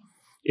everybody.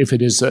 If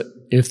it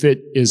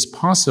is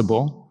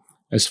possible,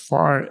 as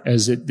far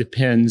as it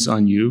depends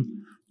on you,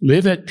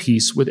 live at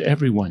peace with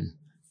everyone.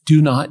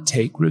 Do not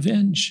take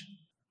revenge.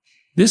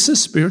 This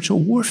is spiritual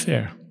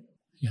warfare.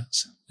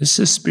 Yes, this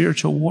is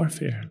spiritual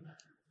warfare.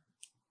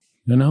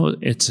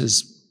 It's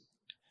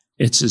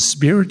as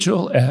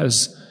spiritual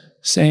as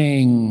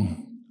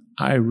saying,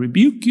 I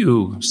rebuke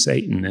you,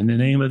 Satan, in the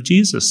name of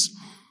Jesus.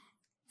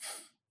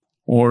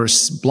 Or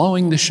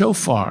blowing the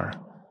shofar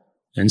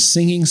and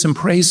singing some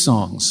praise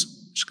songs,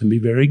 which can be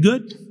very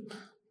good.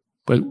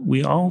 But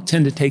we all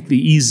tend to take the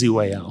easy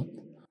way out.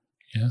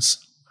 Yes.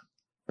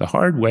 The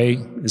hard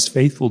way is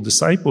faithful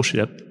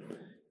discipleship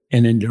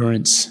and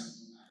endurance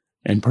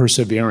and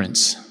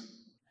perseverance.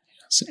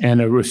 Yes.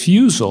 And a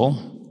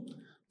refusal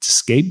to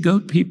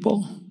scapegoat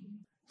people,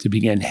 to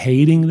begin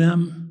hating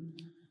them,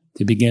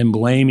 to begin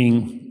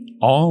blaming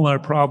all our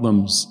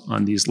problems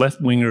on these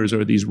left-wingers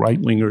or these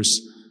right-wingers.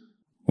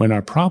 when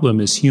our problem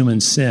is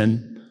human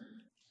sin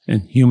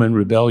and human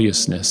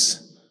rebelliousness,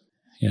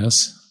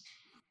 yes,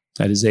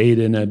 that is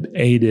aided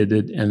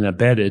and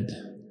abetted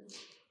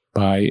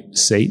by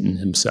Satan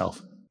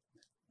himself.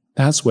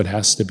 That's what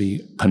has to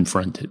be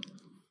confronted.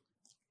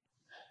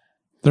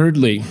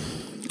 Thirdly,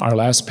 our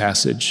last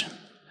passage,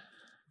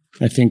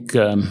 I think,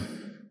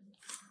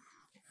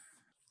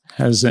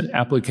 has an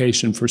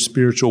application for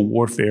spiritual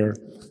warfare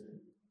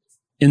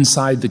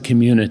inside the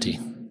community.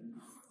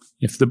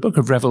 If the book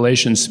of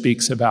Revelation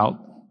speaks about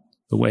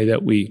the way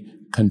that we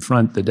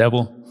confront the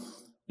devil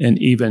and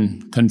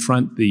even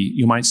confront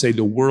you might say,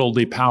 the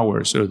worldly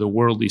powers or the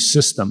worldly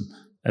system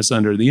as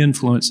under the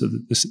influence of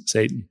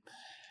Satan.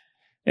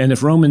 And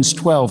if Romans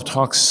 12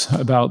 talks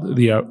about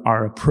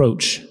our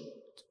approach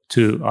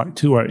to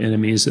our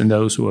enemies and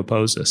those who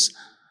oppose us,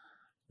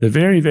 the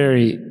very,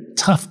 very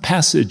tough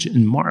passage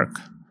in Mark,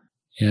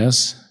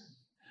 yes,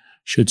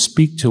 should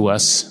speak to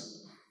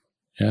us,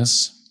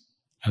 yes,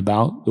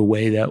 about the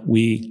way that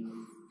we,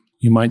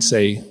 you might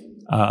say,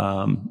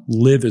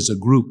 live as a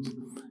group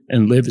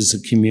and live as a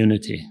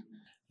community.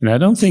 And I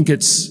don't think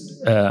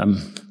it's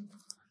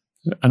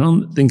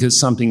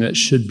something that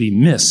should be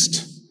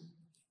missed.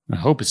 I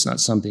hope it's not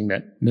something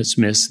that's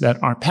missed,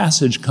 that our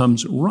passage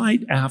comes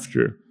right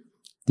after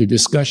the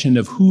discussion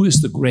of who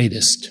is the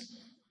greatest.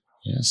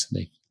 Yes,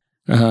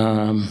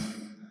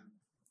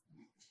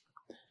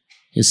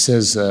 it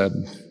says,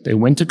 they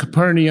went to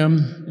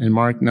Capernaum in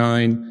Mark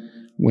 9.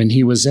 When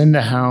he was in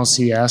the house,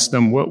 he asked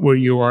them, "What were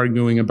you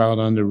arguing about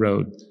on the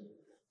road?"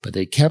 But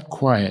they kept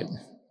quiet,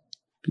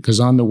 because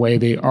on the way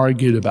they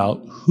argued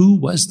about who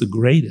was the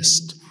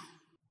greatest.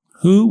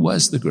 Who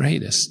was the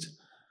greatest?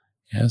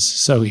 Yes,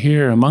 so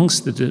here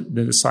amongst the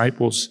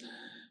disciples,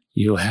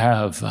 you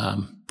have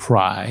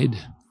pride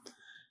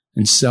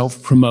and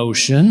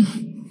self-promotion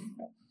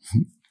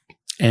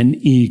and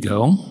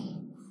ego,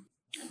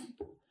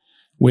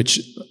 which,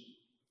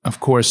 of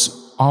course,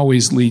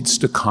 always leads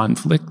to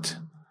conflict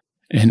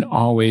and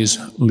always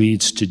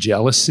leads to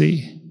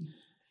jealousy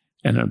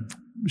and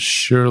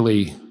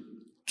surely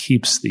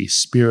keeps the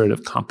spirit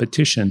of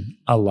competition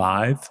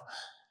alive.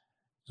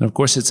 And, of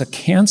course, it's a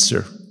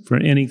cancer for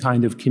any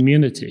kind of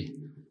community.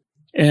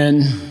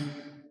 And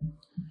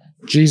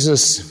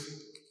Jesus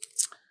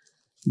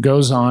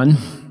goes on,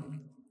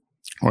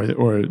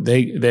 or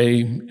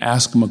they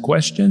ask him a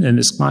question in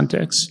this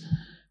context.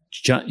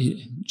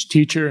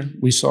 "Teacher,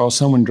 we saw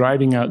someone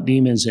driving out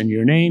demons in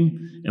your name,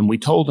 and we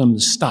told him to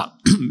stop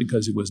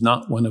because he was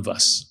not one of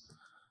us."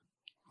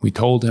 We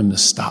told him to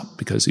stop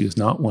because he was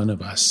not one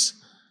of us.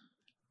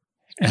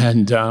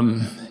 And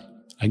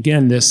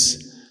again,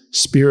 this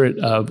spirit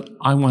of,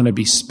 I want to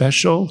be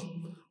special,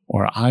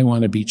 or I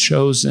want to be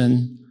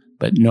chosen,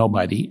 but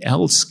nobody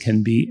else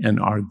can be in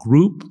our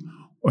group,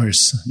 or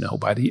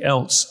nobody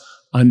else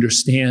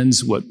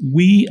understands what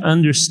we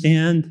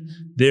understand,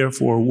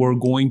 therefore we're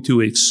going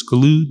to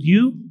exclude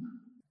you.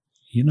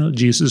 You know,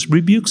 Jesus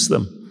rebukes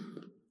them.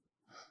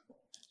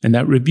 And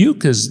that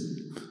rebuke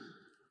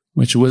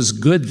which was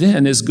good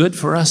then, is good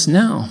for us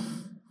now.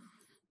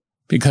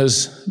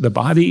 Because the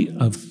body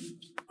of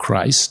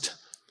Christ,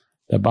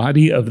 the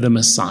body of the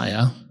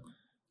Messiah,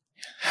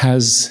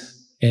 has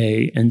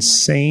an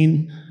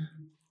insane,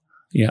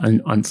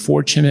 an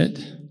unfortunate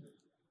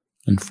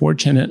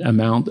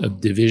amount of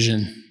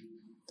division.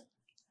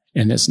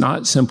 And it's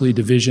not simply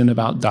division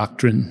about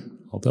doctrine,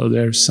 although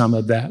there's some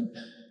of that.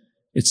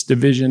 It's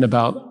division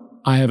about,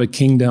 I have a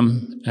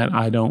kingdom and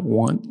I don't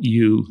want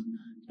you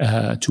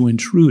to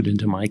intrude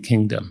into my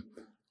kingdom.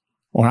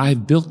 Or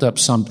I've built up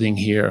something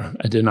here,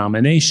 a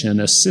denomination,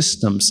 a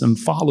system, some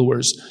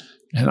followers,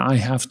 and I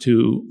have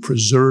to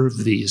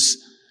preserve these.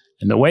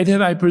 And the way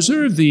that I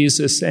preserve these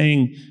is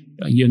saying,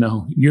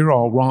 you're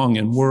all wrong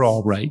and we're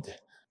all right.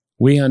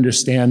 We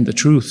understand the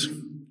truth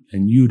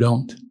and you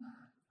don't.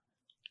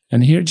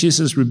 And here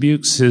Jesus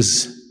rebukes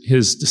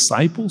his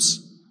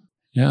disciples,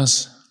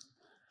 yes,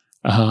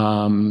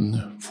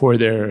 for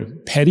their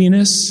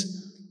pettiness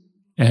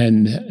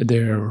and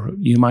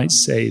you might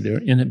say, their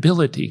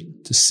inability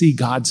to see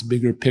God's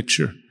bigger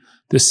picture,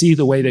 to see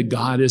the way that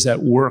God is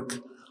at work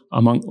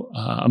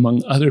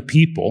among other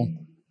people.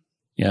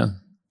 Yeah,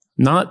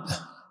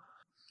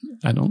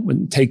 I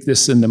wouldn't take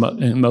this in the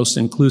most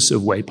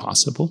inclusive way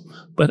possible,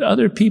 but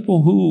other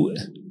people who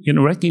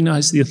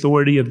recognize the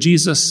authority of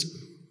Jesus.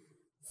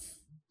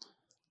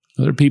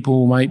 Other people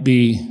who might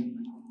be,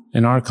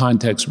 in our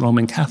context,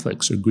 Roman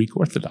Catholics or Greek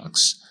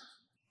Orthodox,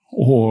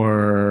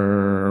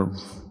 or,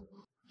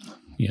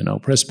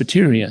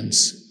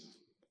 Presbyterians.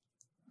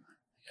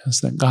 Yes,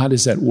 that God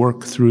is at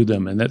work through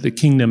them and that the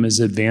kingdom is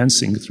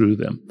advancing through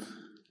them.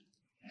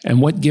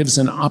 And what gives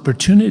an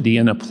opportunity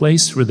and a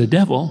place for the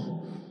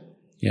devil,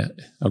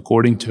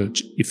 according to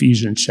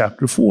Ephesians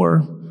chapter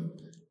 4,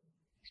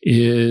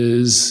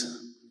 is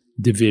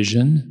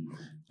division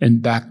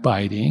and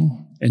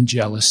backbiting and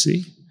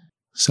jealousy.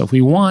 So if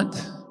we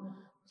want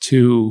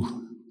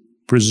to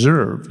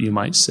preserve, you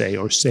might say,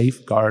 or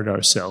safeguard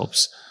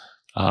ourselves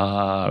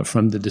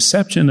from the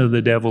deception of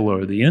the devil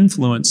or the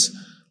influence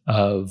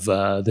of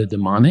the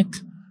demonic,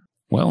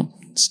 well,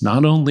 It's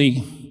not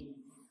only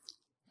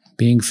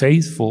being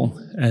faithful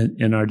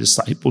in our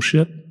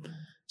discipleship,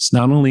 it's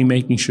not only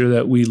making sure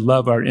that we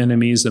love our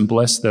enemies and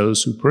bless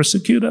those who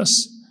persecute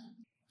us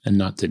and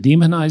not to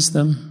demonize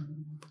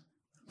them,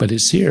 but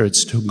it's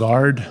to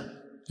guard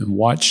and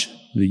watch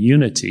the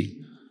unity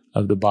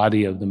of the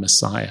body of the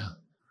Messiah.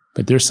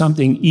 But there's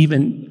something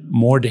even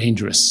more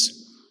dangerous,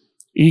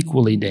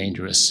 equally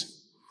dangerous.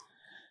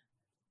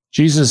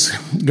 Jesus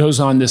goes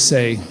on to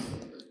say,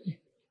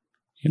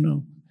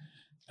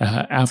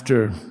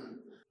 after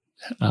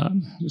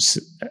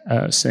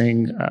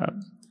saying,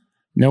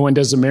 no one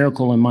does a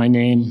miracle in my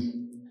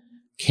name,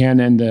 can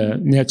in the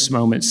next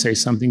moment say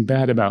something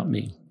bad about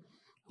me.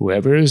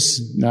 Whoever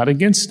is not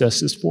against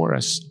us is for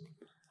us.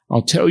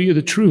 I'll tell you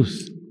the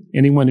truth.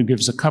 Anyone who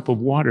gives a cup of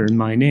water in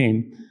my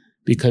name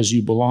because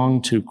you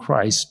belong to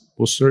Christ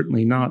will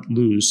certainly not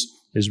lose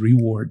his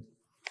reward.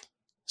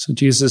 So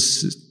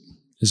Jesus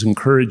is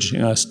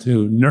encouraging us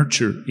to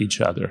nurture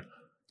each other,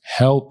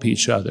 help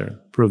each other,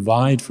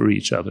 provide for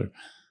each other.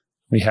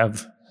 We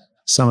have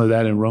some of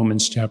that in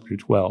Romans chapter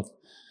 12.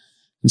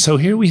 And so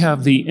here we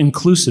have the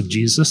inclusive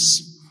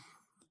Jesus.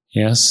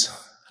 Yes.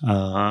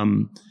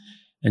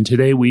 And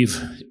today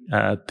we've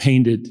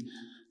painted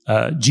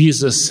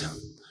Jesus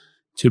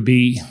to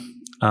be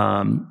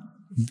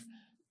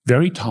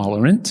very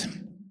tolerant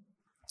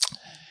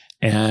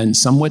and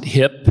somewhat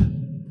hip,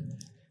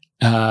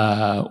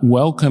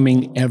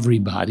 welcoming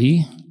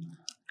everybody,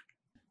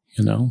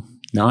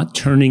 not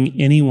turning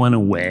anyone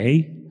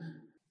away,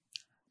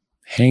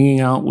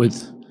 hanging out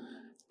with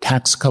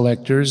tax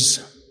collectors,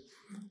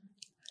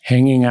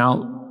 hanging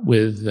out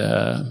with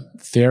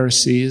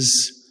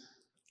Pharisees.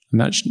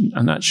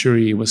 I'm not sure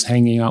he was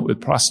hanging out with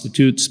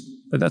prostitutes,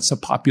 but that's a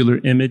popular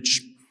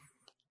image.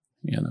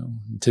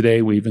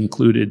 Today we've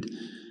included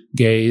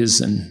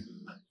gays and,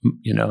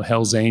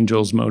 Hell's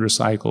Angels,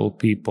 motorcycle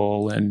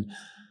people, and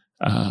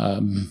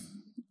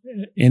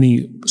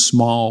any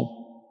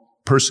small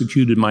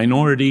persecuted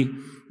minority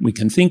we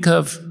can think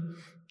of.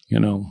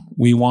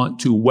 We want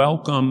to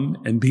welcome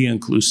and be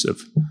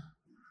inclusive.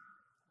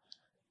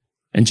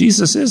 And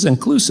Jesus is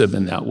inclusive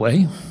in that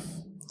way.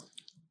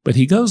 But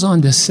he goes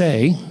on to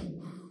say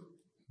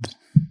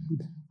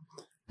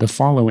the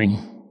following: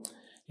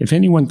 if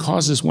anyone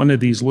causes one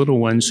of these little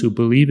ones who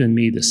believe in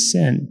me to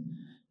sin,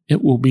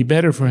 it will be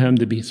better for him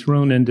to be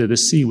thrown into the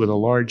sea with a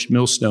large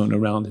millstone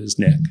around his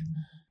neck.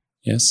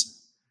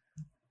 Yes?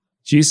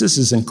 Jesus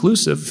is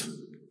inclusive,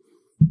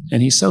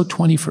 and he's so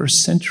 21st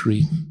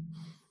century.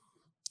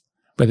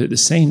 But at the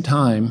same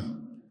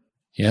time,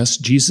 yes,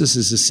 Jesus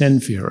is a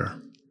sin-fearer.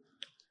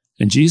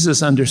 And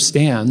Jesus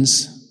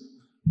understands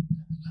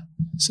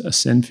a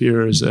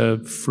sin-fearer is a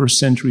first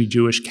century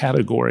Jewish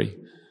category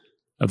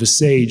of a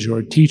sage or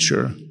a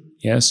teacher,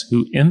 yes,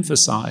 who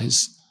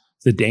emphasize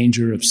the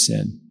danger of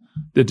sin,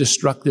 the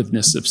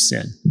destructiveness of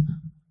sin.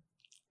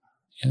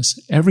 Yes,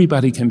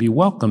 everybody can be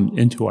welcomed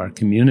into our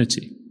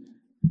community.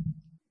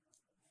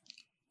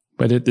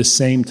 But at the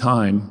same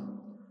time,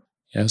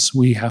 yes,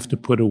 we have to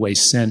put away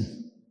sin.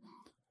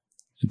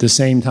 At the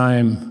same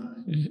time,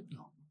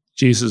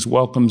 Jesus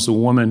welcomes a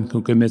woman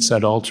who commits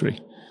adultery,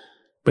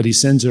 but he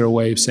sends her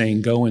away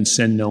saying, go and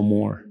sin no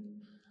more.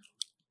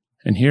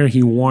 And here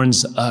he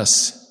warns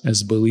us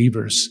as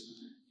believers,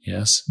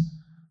 yes,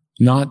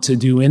 not to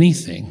do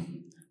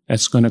anything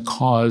that's going to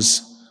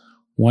cause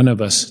one of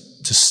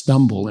us to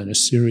stumble in a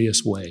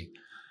serious way,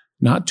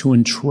 not to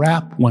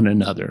entrap one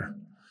another,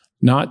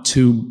 not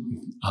to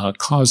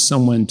cause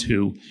someone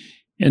to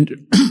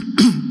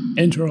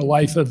enter a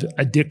life of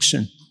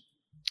addiction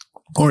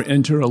or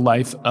enter a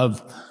life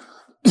of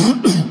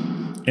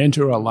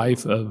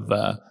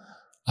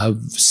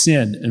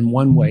sin in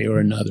one way or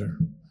another.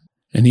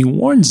 And he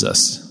warns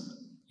us,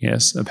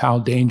 yes, of how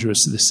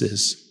dangerous this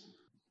is.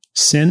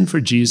 Sin for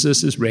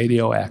Jesus is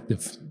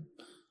radioactive.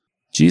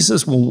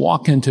 Jesus will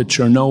walk into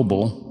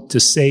Chernobyl to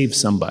save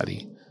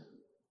somebody,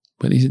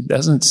 but he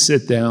doesn't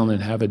sit down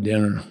and have a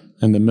dinner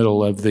in the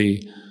middle of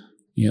the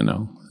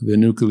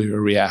nuclear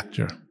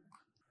reactor.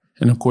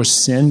 And of course,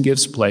 sin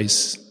gives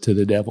place to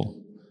the devil.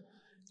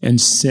 And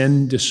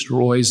sin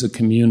destroys a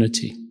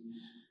community.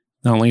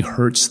 Not only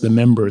hurts the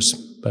members,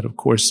 but of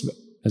course,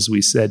 as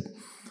we said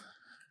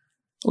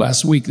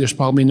last week, there's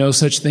probably no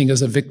such thing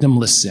as a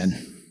victimless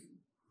sin.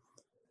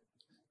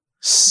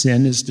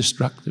 Sin is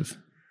destructive.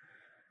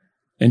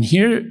 And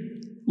here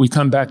we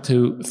come back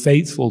to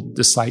faithful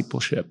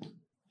discipleship.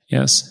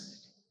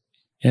 Yes.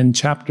 In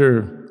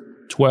chapter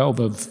 12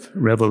 of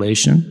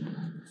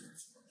Revelation,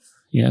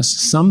 yes,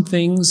 some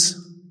things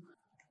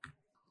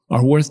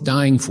are worth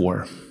dying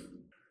for.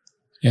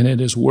 And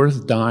it is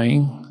worth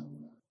dying,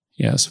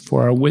 yes,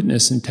 for our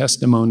witness and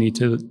testimony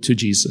to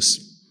Jesus.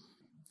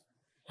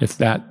 If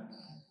that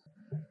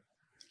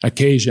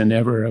occasion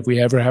if we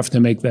ever have to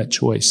make that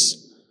choice.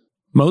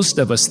 Most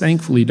of us,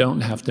 thankfully,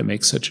 don't have to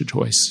make such a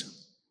choice.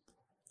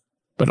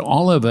 But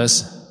all of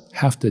us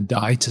have to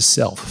die to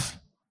self.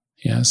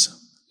 Yes,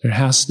 there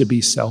has to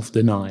be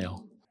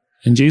self-denial.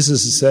 And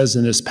Jesus says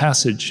in this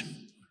passage,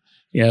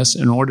 yes,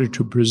 in order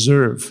to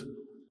preserve,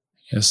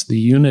 yes, the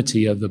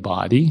unity of the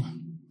body,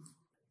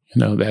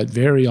 that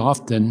very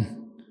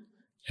often,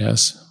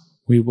 yes,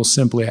 we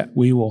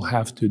will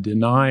have to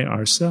deny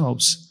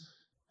ourselves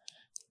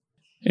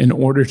in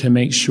order to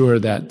make sure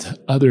that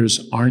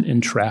others aren't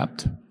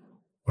entrapped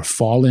or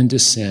fall into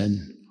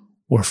sin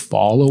or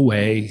fall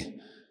away,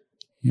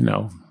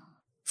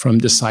 from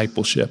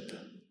discipleship.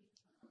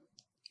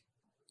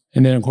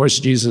 And then, of course,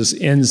 Jesus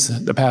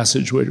ends the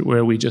passage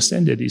where we just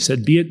ended. He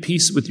said, be at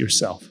peace with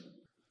yourself.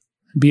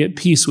 Be at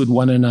peace with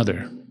one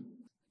another.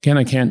 Again,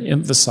 I can't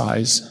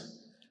emphasize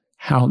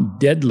how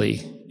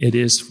deadly it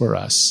is for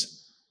us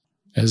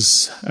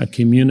as a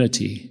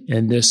community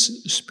in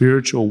this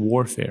spiritual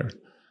warfare,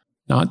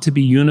 not to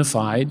be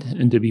unified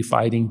and to be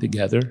fighting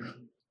together,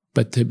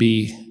 but to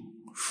be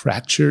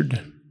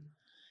fractured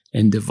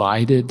and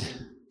divided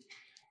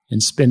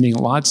and spending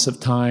lots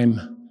of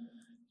time,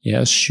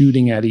 yes,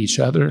 shooting at each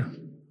other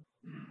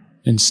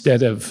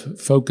instead of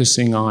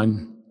focusing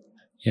on,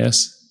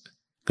 yes,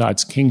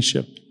 God's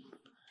kingship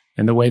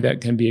and the way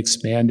that can be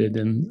expanded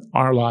in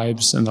our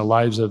lives and the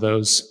lives of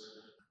those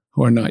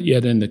who are not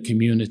yet in the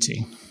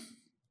community.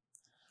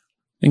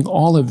 I think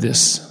all of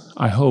this,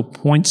 I hope,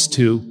 points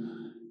to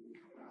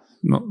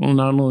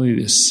not only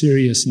the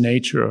serious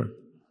nature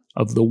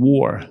of the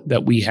war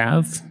that we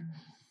have,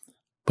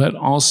 but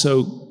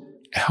also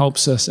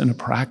helps us in a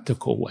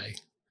practical way.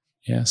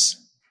 Yes,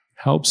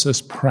 helps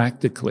us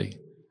practically.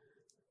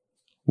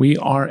 We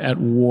are at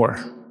war.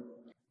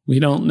 We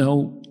don't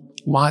know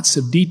lots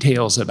of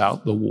details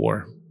about the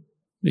war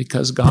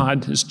because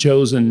God has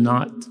chosen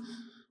not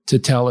to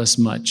tell us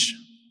much.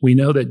 We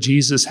know that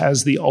Jesus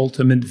has the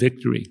ultimate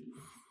victory.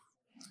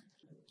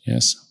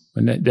 Yes,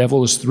 when that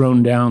devil is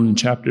thrown down in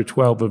chapter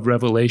 12 of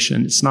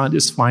Revelation, it's not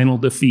his final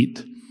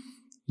defeat.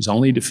 He's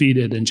only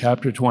defeated in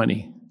chapter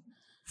 20.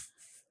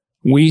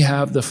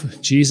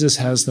 Jesus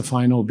has the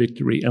final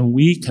victory, and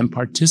we can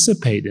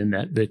participate in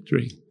that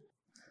victory.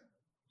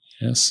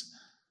 Yes,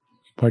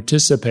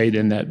 participate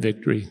in that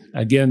victory,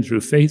 again,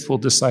 through faithful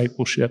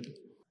discipleship,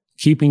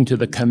 keeping to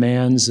the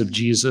commands of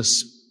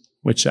Jesus,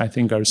 which I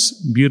think are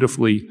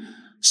beautifully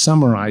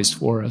summarized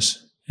for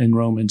us in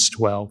Romans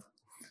 12.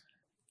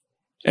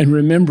 And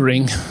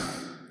remembering,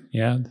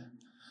 the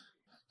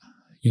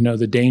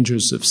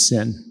dangers of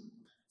sin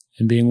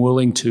and being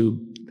willing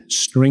to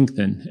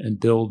strengthen and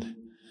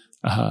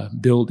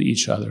build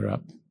each other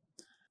up.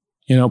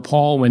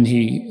 Paul, when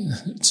he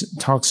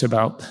talks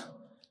about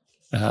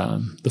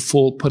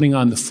putting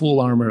on the full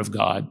armor of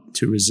God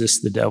to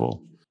resist the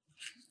devil,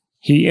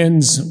 he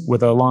ends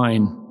with a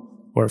line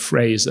or a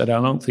phrase that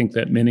I don't think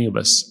that many of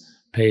us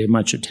pay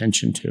much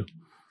attention to.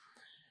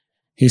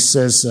 He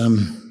says,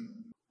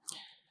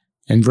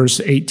 in verse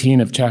 18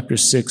 of chapter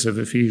 6 of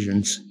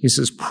Ephesians, he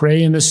says,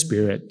 pray in the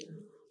Spirit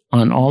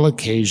on all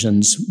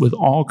occasions with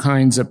all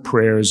kinds of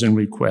prayers and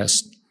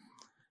requests.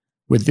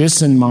 With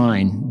this in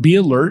mind, be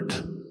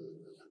alert,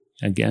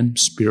 again,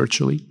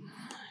 spiritually,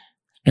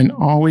 and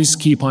always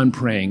keep on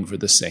praying for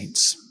the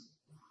saints.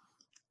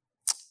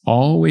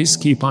 Always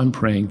keep on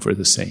praying for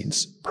the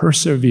saints.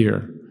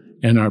 Persevere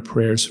in our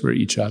prayers for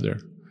each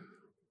other,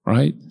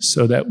 right?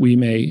 So that we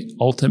may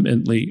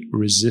ultimately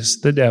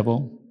resist the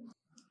devil,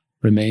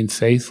 remain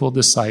faithful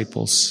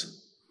disciples,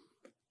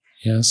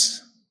 yes,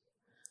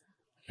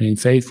 remain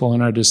faithful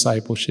in our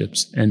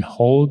discipleships, and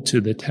hold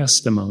to the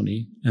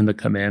testimony and the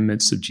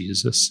commandments of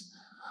Jesus.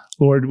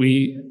 Lord,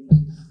 we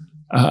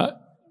are,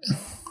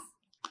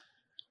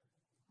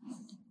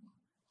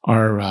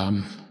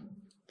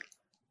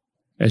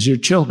 as your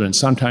children,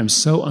 sometimes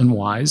so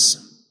unwise,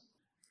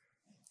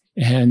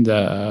 and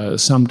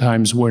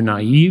sometimes we're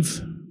naive,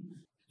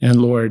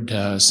 and Lord,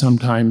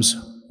 sometimes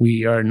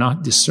we are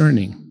not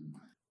discerning.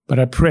 But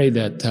I pray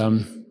that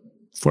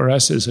for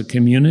us as a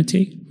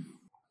community,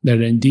 that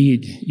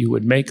indeed you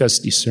would make us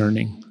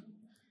discerning.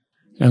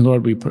 And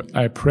Lord,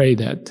 I pray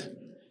that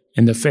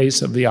in the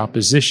face of the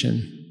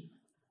opposition,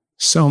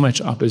 so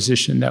much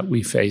opposition that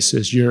we face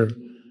as your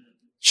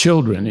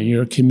children in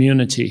your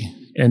community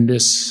in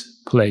this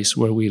place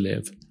where we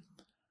live,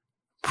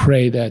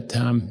 pray that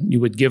you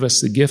would give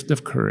us the gift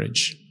of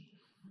courage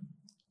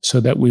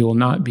so that we will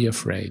not be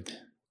afraid,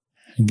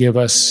 and give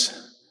us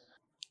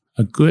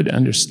a good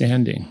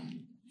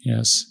understanding,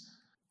 yes,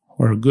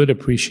 or a good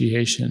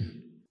appreciation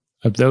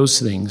of those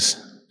things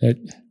that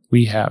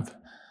we have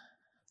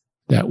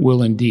that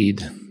will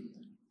indeed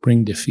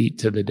bring defeat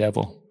to the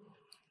devil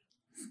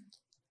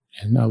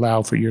and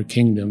allow for your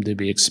kingdom to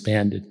be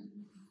expanded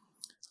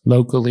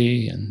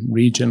locally and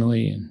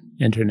regionally and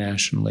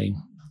internationally.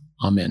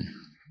 Amen.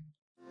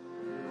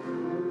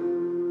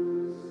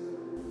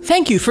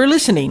 Thank you for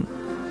listening.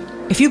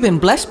 If you've been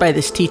blessed by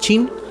this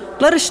teaching,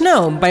 let us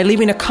know by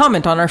leaving a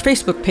comment on our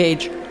Facebook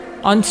page,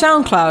 on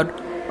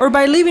SoundCloud, or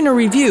by leaving a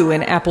review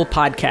in Apple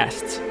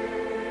Podcasts.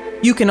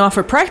 You can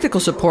offer practical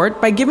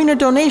support by giving a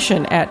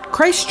donation at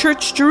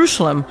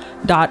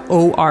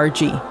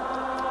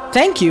christchurchjerusalem.org.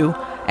 Thank you,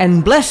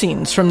 and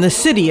blessings from the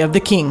City of the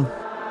King.